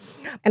people.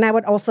 And I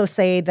would also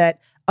say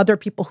that other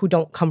people who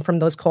don't come from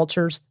those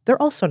cultures,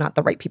 they're also not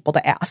the right people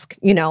to ask.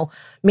 You know,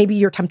 maybe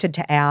you're tempted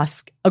to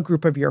ask a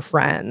group of your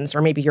friends,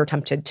 or maybe you're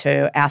tempted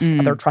to ask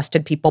other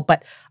trusted people.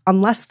 But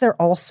unless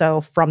they're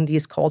also from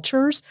these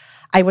cultures,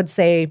 I would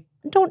say,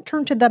 don't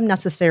turn to them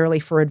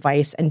necessarily for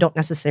advice, and don't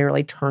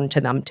necessarily turn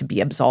to them to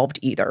be absolved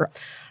either.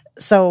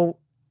 So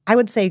I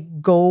would say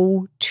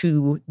go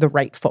to the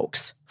right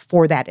folks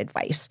for that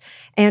advice.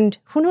 And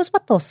who knows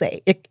what they'll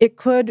say. It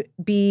could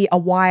be a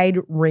wide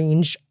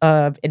range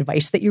of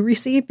advice that you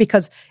receive,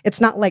 because it's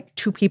not like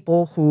 2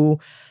 people who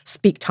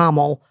speak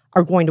Tamil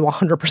are going to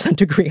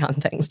 100% agree on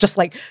things, just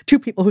like 2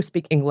 people who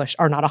speak English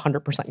are not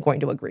 100% going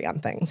to agree on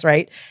things,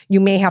 right? You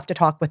may have to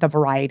talk with a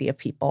variety of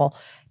people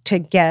to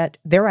get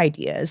their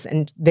ideas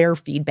and their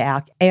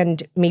feedback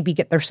and maybe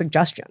get their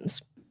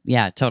suggestions.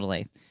 Yeah,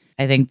 totally.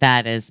 I think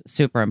that is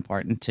super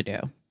important to do.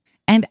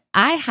 And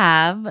I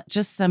have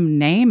just some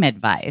name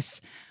advice.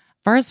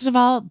 First of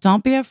all,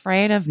 don't be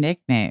afraid of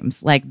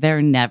nicknames. Like,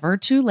 they're never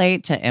too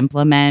late to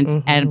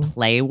implement and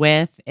play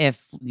with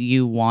if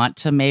you want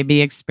to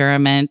maybe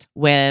experiment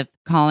with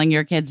calling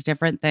your kids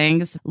different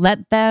things.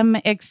 Let them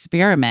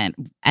experiment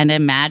and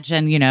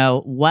imagine,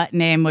 what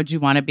name would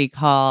you want to be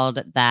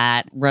called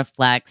that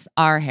reflects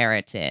our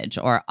heritage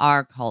or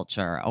our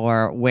culture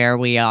or where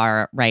we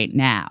are right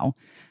now.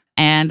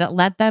 And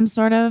let them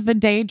sort of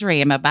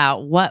daydream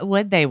about what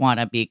would they want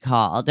to be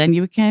called. And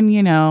you can,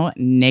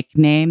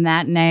 nickname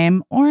that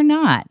name or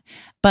not.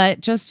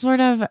 But just sort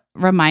of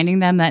reminding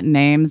them that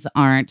names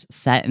aren't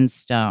set in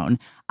stone.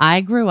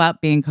 I grew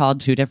up being called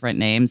two different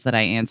names that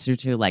I answer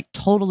to like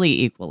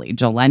totally equally,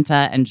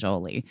 Jolenta and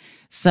Jolie.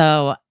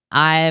 So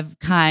I've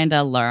kind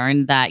of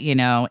learned that,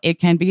 it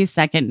can be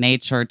second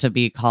nature to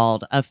be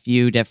called a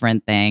few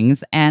different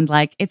things. And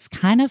like, it's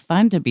kind of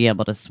fun to be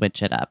able to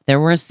switch it up.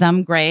 There were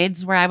some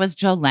grades where I was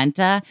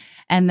Jolenta.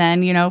 And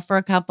then, for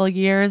a couple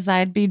years,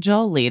 I'd be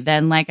Jolie.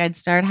 Then like I'd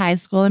start high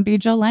school and be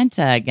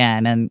Jolenta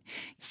again. And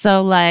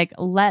so like,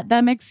 let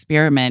them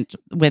experiment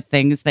with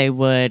things they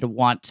would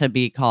want to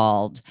be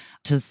called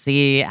to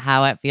see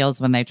how it feels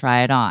when they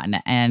try it on.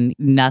 And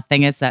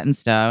nothing is set in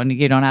stone.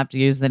 You don't have to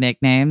use the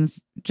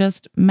nicknames.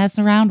 Just mess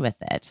around with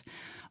it.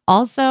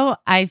 Also,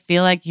 I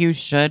feel like you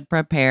should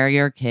prepare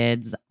your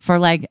kids for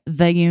like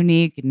the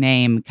unique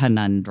name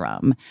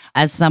conundrum.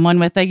 As someone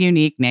with a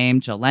unique name,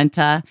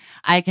 Jolenta,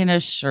 I can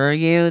assure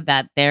you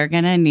that they're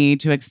going to need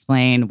to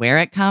explain where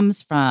it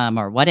comes from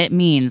or what it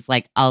means,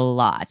 like a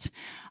lot.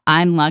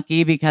 I'm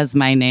lucky because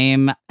my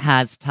name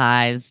has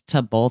ties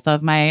to both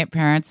of my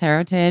parents'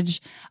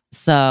 heritage.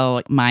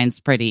 So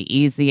mine's pretty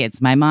easy. It's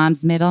my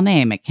mom's middle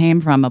name. It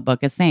came from a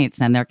book of saints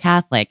and they're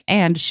Catholic.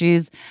 And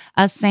she's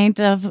a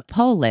saint of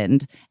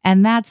Poland.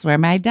 And that's where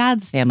my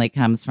dad's family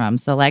comes from.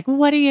 So like,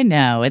 what do you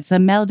know? It's a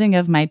melding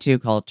of my two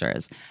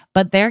cultures.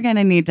 But they're going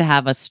to need to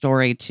have a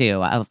story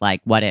too of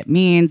like what it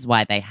means,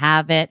 why they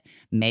have it,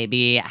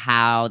 maybe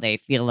how they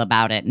feel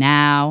about it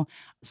now.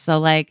 So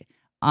like,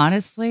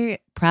 honestly,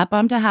 prep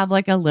them to have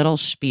like a little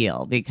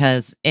spiel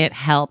because it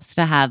helps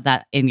to have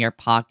that in your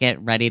pocket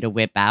ready to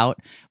whip out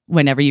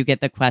whenever you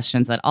get the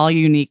questions that all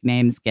unique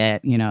names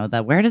get,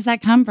 where does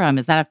that come from?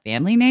 Is that a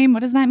family name?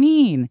 What does that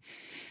mean?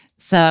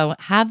 So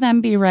have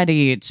them be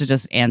ready to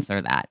just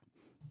answer that.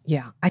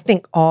 Yeah, I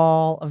think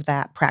all of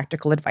that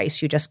practical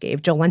advice you just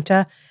gave,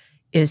 Jolenta,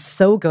 is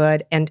so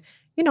good. And,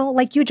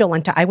 like you,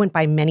 Jolenta, I went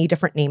by many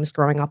different names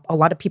growing up. A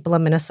lot of people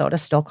in Minnesota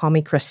still call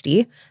me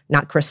Christy,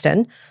 not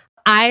Kristen.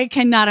 I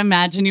cannot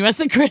imagine you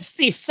as a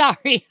Christy.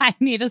 Sorry, I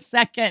need a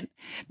second.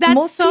 That's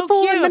Most so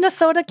people cute. in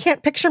Minnesota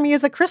can't picture me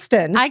as a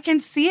Kristen. I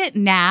can see it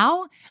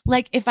now,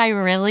 like if I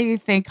really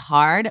think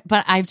hard,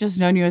 but I've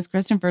just known you as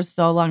Kristen for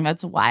so long.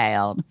 That's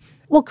wild.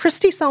 Well,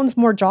 Christy sounds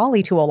more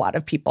jolly to a lot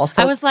of people.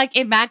 So I was like,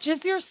 it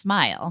matches your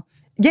smile.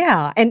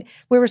 Yeah. And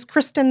whereas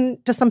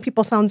Kristen to some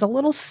people sounds a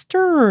little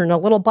stern, a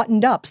little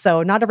buttoned up.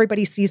 So not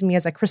everybody sees me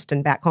as a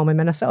Kristen back home in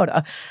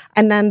Minnesota.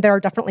 And then there are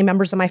definitely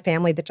members of my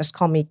family that just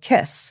call me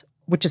Kiss,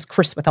 which is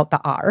Chris without the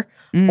R,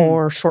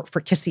 or short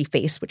for kissy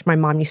face, which my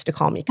mom used to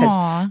call me because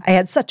I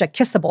had such a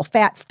kissable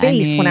fat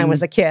face when I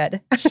was a kid.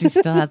 She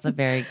still has a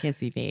very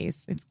kissy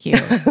face. It's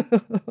cute.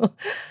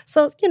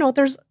 So,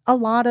 there's a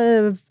lot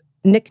of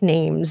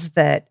nicknames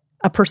that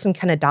a person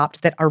can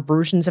adopt that are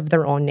versions of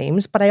their own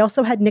names. But I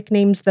also had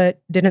nicknames that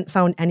didn't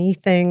sound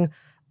anything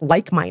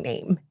like my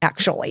name,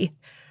 actually.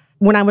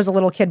 When I was a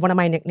little kid, one of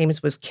my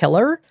nicknames was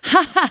Killer.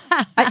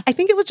 I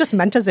think it was just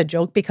meant as a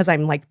joke because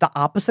I'm like the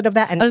opposite of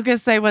that. And I was going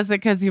to say, was it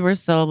because you were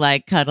so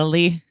like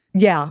cuddly?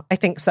 Yeah, I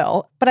think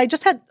so. But I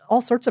just had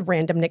all sorts of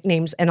random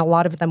nicknames and a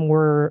lot of them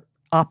were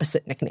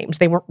opposite nicknames.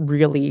 They weren't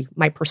really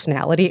my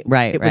personality.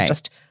 Right, It was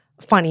just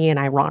funny and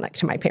ironic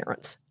to my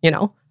parents,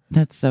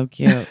 That's so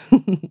cute.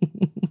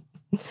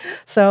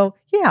 So,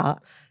 yeah,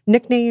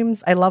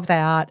 nicknames, I love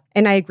that.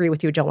 And I agree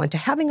with you, Jolenta,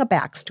 having a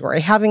backstory,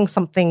 having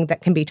something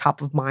that can be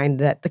top of mind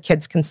that the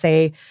kids can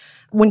say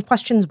when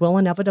questions will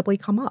inevitably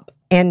come up.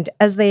 And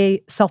as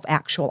they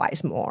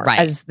self-actualize more,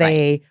 as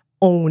they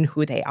own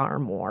who they are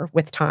more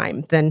with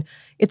time, then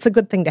it's a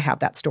good thing to have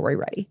that story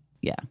ready.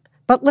 Yeah.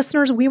 But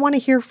listeners, we want to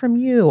hear from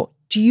you.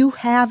 Do you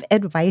have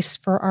advice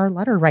for our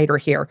letter writer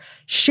here?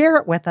 Share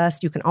it with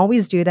us. You can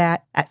always do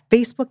that at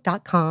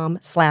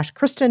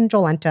facebook.com/Kristen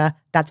Jolenta.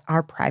 That's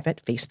our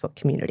private Facebook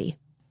community.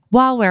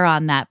 While we're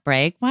on that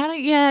break, why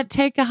don't you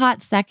take a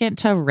hot second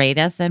to rate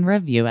us and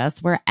review us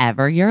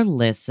wherever you're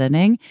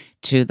listening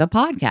to the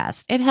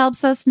podcast? It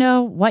helps us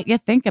know what you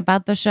think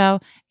about the show,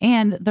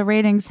 and the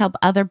ratings help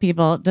other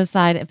people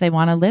decide if they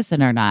want to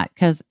listen or not.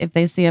 Because if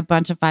they see a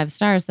bunch of 5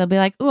 stars, they'll be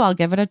like, ooh, I'll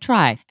give it a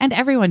try. And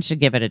everyone should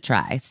give it a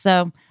try.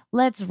 So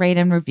let's rate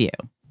and review.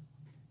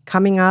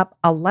 Coming up,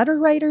 a letter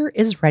writer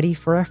is ready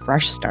for a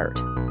fresh start.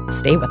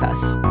 Stay with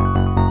us.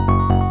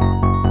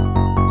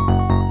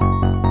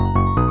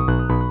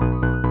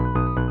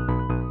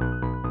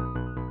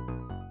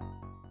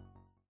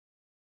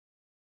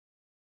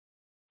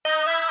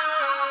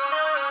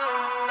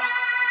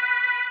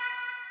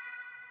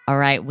 All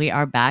right, we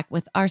are back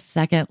with our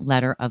second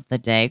letter of the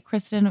day.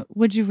 Kristen,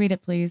 would you read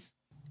it, please?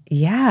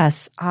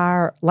 Yes,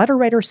 our letter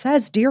writer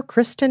says, Dear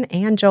Kristen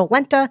and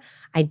Jolenta,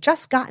 I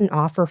just got an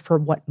offer for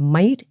what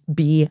might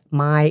be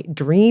my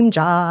dream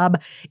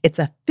job. It's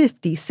a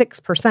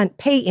 56%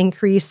 pay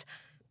increase,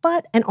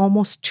 but an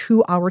almost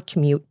 2-hour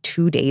commute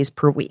 2 days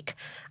per week.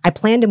 I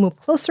plan to move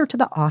closer to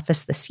the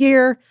office this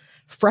year.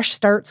 Fresh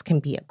starts can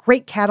be a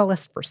great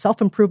catalyst for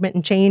self-improvement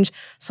and change,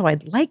 so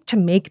I'd like to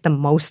make the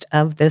most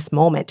of this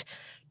moment.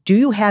 Do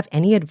you have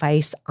any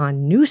advice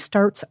on new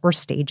starts or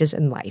stages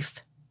in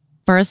life?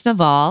 First of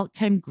all,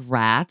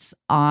 congrats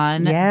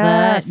on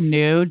Yes. the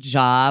new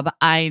job.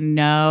 I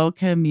know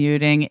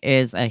commuting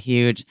is a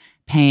huge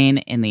pain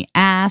in the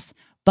ass,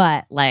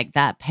 but like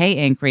that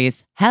pay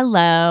increase,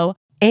 hello.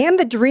 And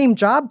the dream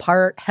job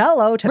part,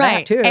 hello to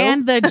that too.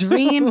 And the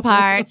dream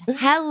part,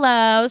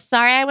 hello.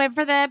 Sorry, I went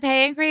for the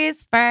pay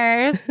increase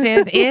first.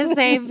 It is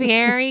a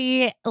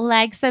very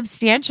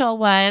substantial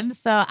one.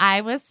 So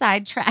I was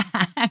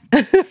sidetracked.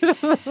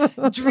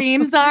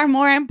 Dreams are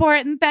more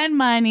important than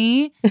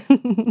money.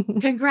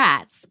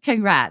 Congrats.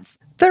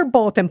 They're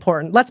both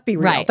important. Let's be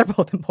real. Right. They're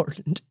both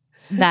important.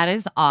 That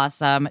is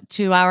awesome.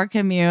 2-hour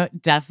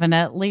commute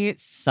definitely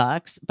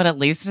sucks, but at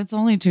least it's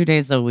only 2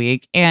 days a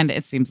week and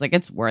it seems like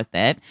it's worth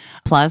it.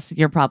 Plus,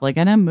 you're probably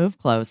going to move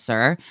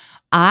closer.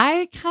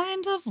 I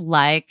kind of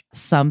like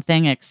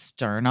something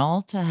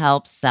external to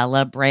help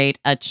celebrate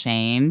a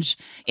change.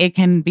 It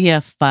can be a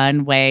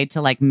fun way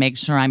to make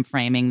sure I'm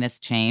framing this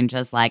change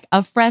as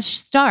a fresh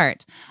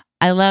start.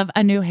 I love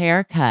a new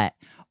haircut.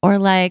 Or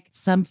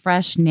some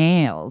fresh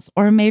nails,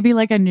 or maybe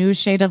a new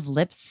shade of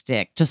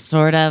lipstick to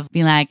sort of be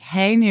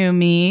hey, new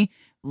me,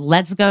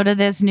 let's go to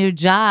this new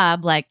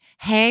job.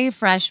 Hey,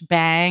 fresh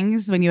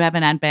bangs, when you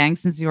haven't had bangs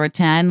since you were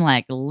 10,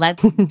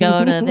 let's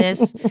go to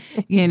this,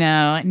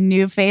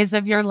 new phase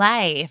of your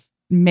life.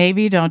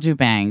 Maybe don't do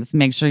bangs.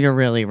 Make sure you're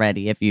really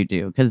ready if you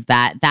do, because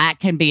that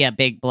can be a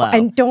big blow.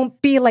 And don't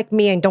be like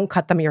me and don't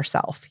cut them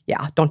yourself.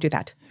 Yeah, don't do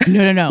that.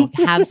 No.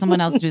 Have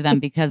someone else do them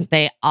because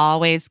they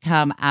always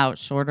come out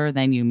shorter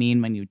than you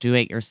mean when you do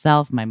it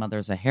yourself. My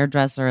mother's a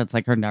hairdresser. It's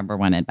her number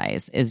one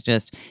advice is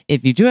just,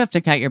 if you do have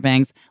to cut your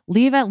bangs,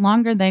 leave it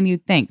longer than you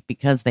think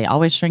because they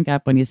always shrink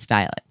up when you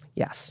style it.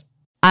 Yes.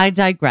 I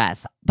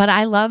digress, but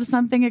I love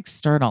something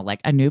external, like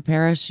a new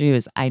pair of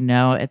shoes. I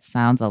know it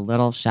sounds a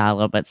little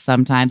shallow, but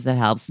sometimes it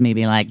helps me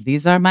be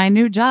these are my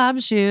new job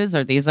shoes,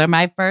 or these are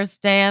my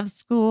first day of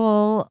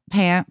school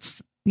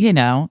pants,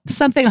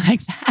 something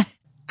like that.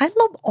 I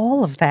love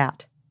all of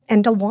that.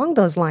 And along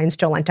those lines,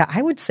 Jolenta,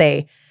 I would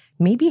say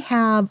maybe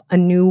have a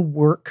new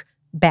work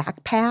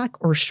backpack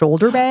or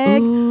shoulder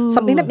bag,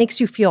 something that makes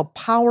you feel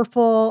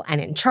powerful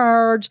and in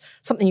charge,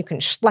 something you can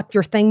schlep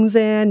your things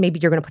in. Maybe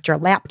you're going to put your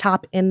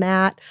laptop in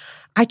that.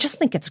 I just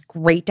think it's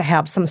great to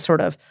have some sort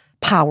of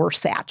power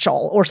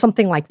satchel or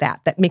something like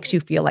that makes you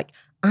feel like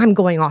I'm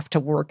going off to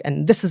work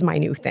and this is my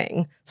new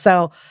thing.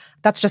 So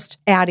that's just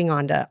adding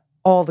on to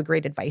all the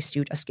great advice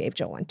you just gave,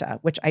 Jolenta,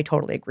 which I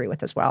totally agree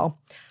with as well.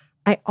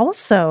 I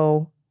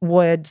also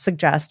would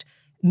suggest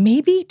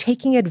maybe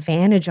taking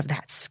advantage of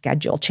that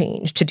schedule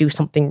change to do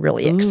something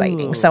really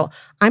exciting. So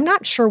I'm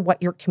not sure what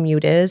your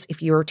commute is.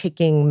 If you're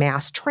taking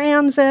mass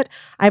transit,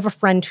 I have a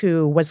friend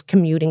who was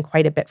commuting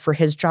quite a bit for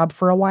his job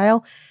for a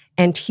while.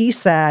 And he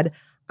said,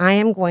 I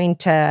am going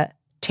to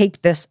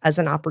take this as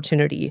an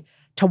opportunity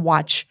to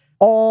watch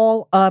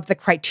all of the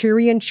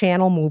Criterion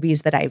Channel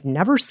movies that I've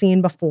never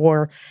seen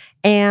before.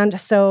 And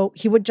so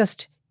he would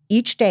just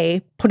each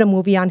day put a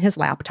movie on his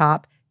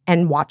laptop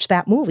and watch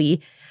that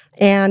movie.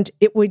 And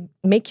it would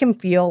make him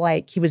feel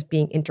like he was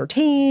being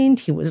entertained,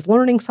 he was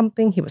learning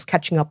something, he was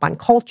catching up on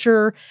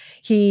culture,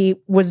 he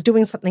was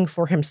doing something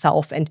for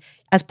himself. And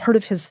as part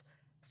of his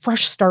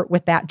fresh start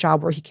with that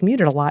job where he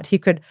commuted a lot, he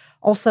could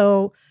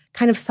also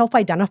kind of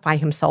self-identify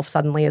himself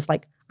suddenly as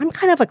I'm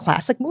kind of a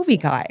classic movie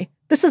guy.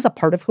 This is a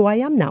part of who I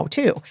am now,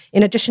 too.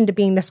 In addition to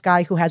being this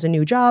guy who has a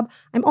new job,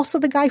 I'm also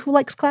the guy who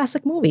likes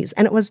classic movies.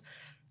 And it was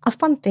a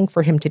fun thing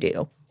for him to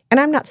do. And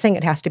I'm not saying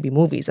it has to be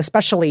movies,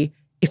 especially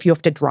if you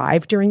have to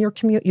drive during your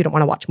commute. You don't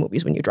want to watch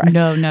movies when you drive.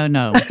 No.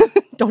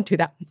 Don't do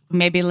that.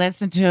 Maybe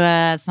listen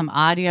to some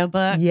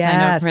audiobooks. Yes.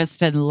 I know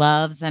Kristen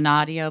loves an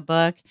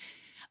audiobook.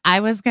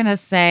 I was going to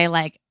say,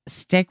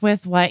 stick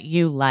with what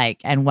you like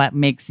and what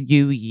makes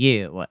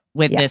you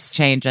with this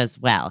change as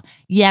well.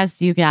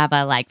 Yes, you can have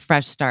a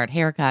fresh start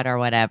haircut or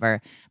whatever,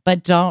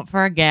 but don't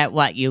forget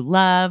what you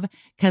love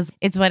because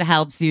it's what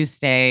helps you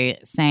stay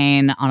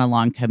sane on a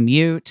long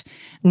commute.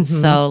 Mm-hmm.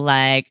 So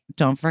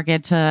don't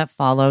forget to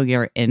follow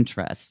your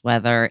interests,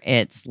 whether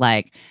it's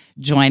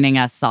joining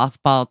a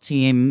softball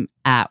team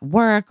at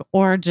work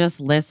or just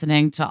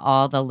listening to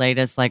all the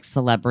latest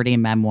celebrity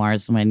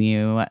memoirs when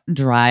you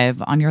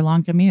drive on your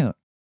long commute.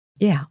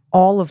 Yeah,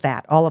 all of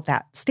that.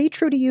 Stay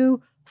true to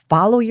you,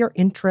 follow your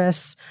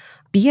interests,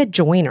 be a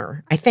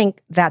joiner. I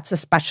think that's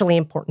especially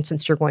important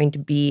since you're going to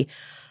be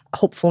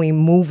hopefully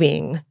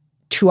moving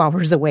 2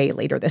 hours away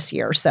later this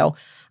year. So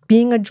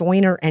being a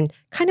joiner and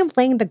kind of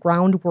laying the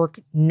groundwork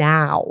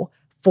now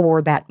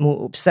for that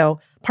move. So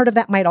part of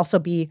that might also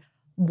be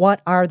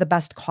what are the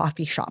best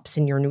coffee shops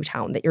in your new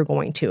town that you're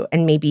going to,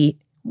 and maybe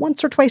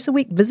once or twice a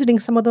week visiting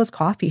some of those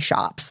coffee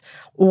shops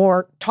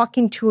or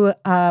talking to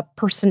a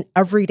person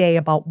every day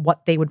about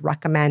what they would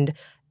recommend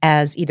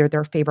as either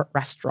their favorite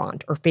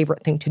restaurant or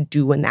favorite thing to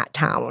do in that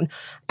town.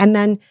 And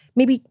then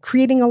maybe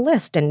creating a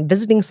list and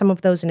visiting some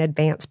of those in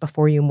advance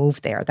before you move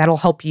there. That'll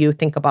help you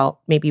think about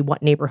maybe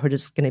what neighborhood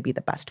is going to be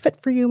the best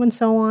fit for you and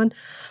so on.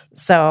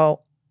 So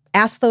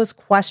ask those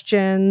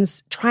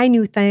questions, try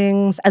new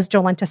things. As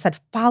Jolenta said,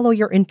 follow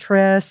your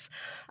interests.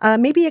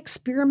 Maybe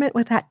experiment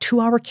with that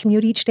 2-hour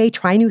commute each day.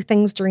 Try new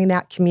things during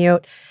that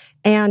commute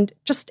and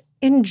just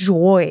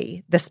enjoy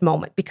this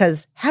moment,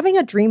 because having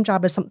a dream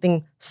job is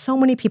something so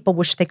many people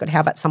wish they could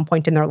have at some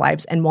point in their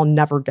lives and will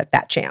never get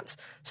that chance.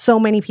 So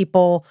many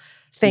people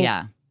think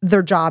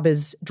their job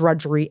is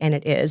drudgery, and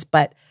it is,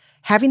 but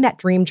having that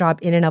dream job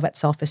in and of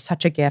itself is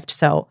such a gift.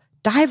 So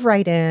dive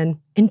right in,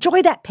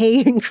 enjoy that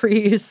pay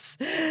increase,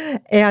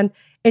 and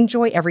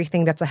enjoy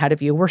everything that's ahead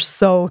of you. We're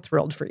so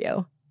thrilled for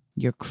you.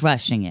 You're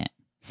crushing it.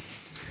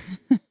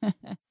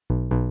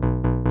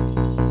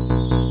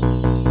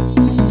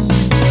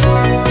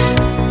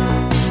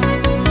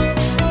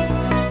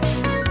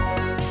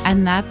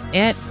 And that's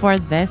it for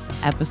this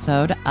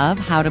episode of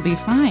How to Be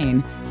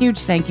Fine. Huge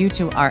thank you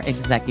to our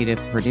executive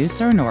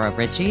producer, Nora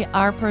Ritchie,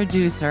 our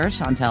producer,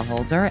 Chantel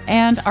Holder,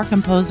 and our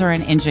composer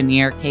and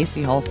engineer,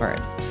 Casey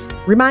Holford.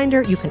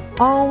 Reminder, you can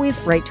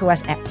always write to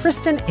us at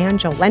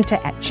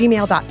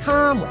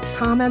kristenandjolenta@gmail.com with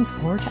comments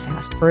or to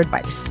ask for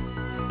advice.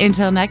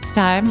 Until next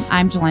time,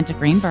 I'm Jolenta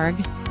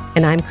Greenberg.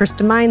 And I'm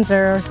Kristen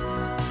Meinzer.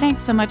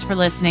 Thanks so much for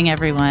listening,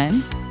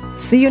 everyone.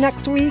 See you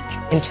next week.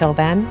 Until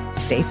then,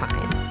 stay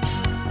fine.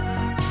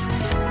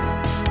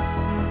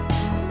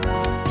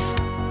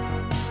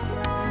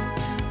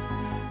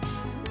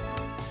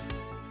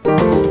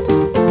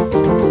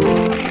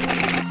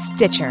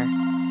 Stitcher.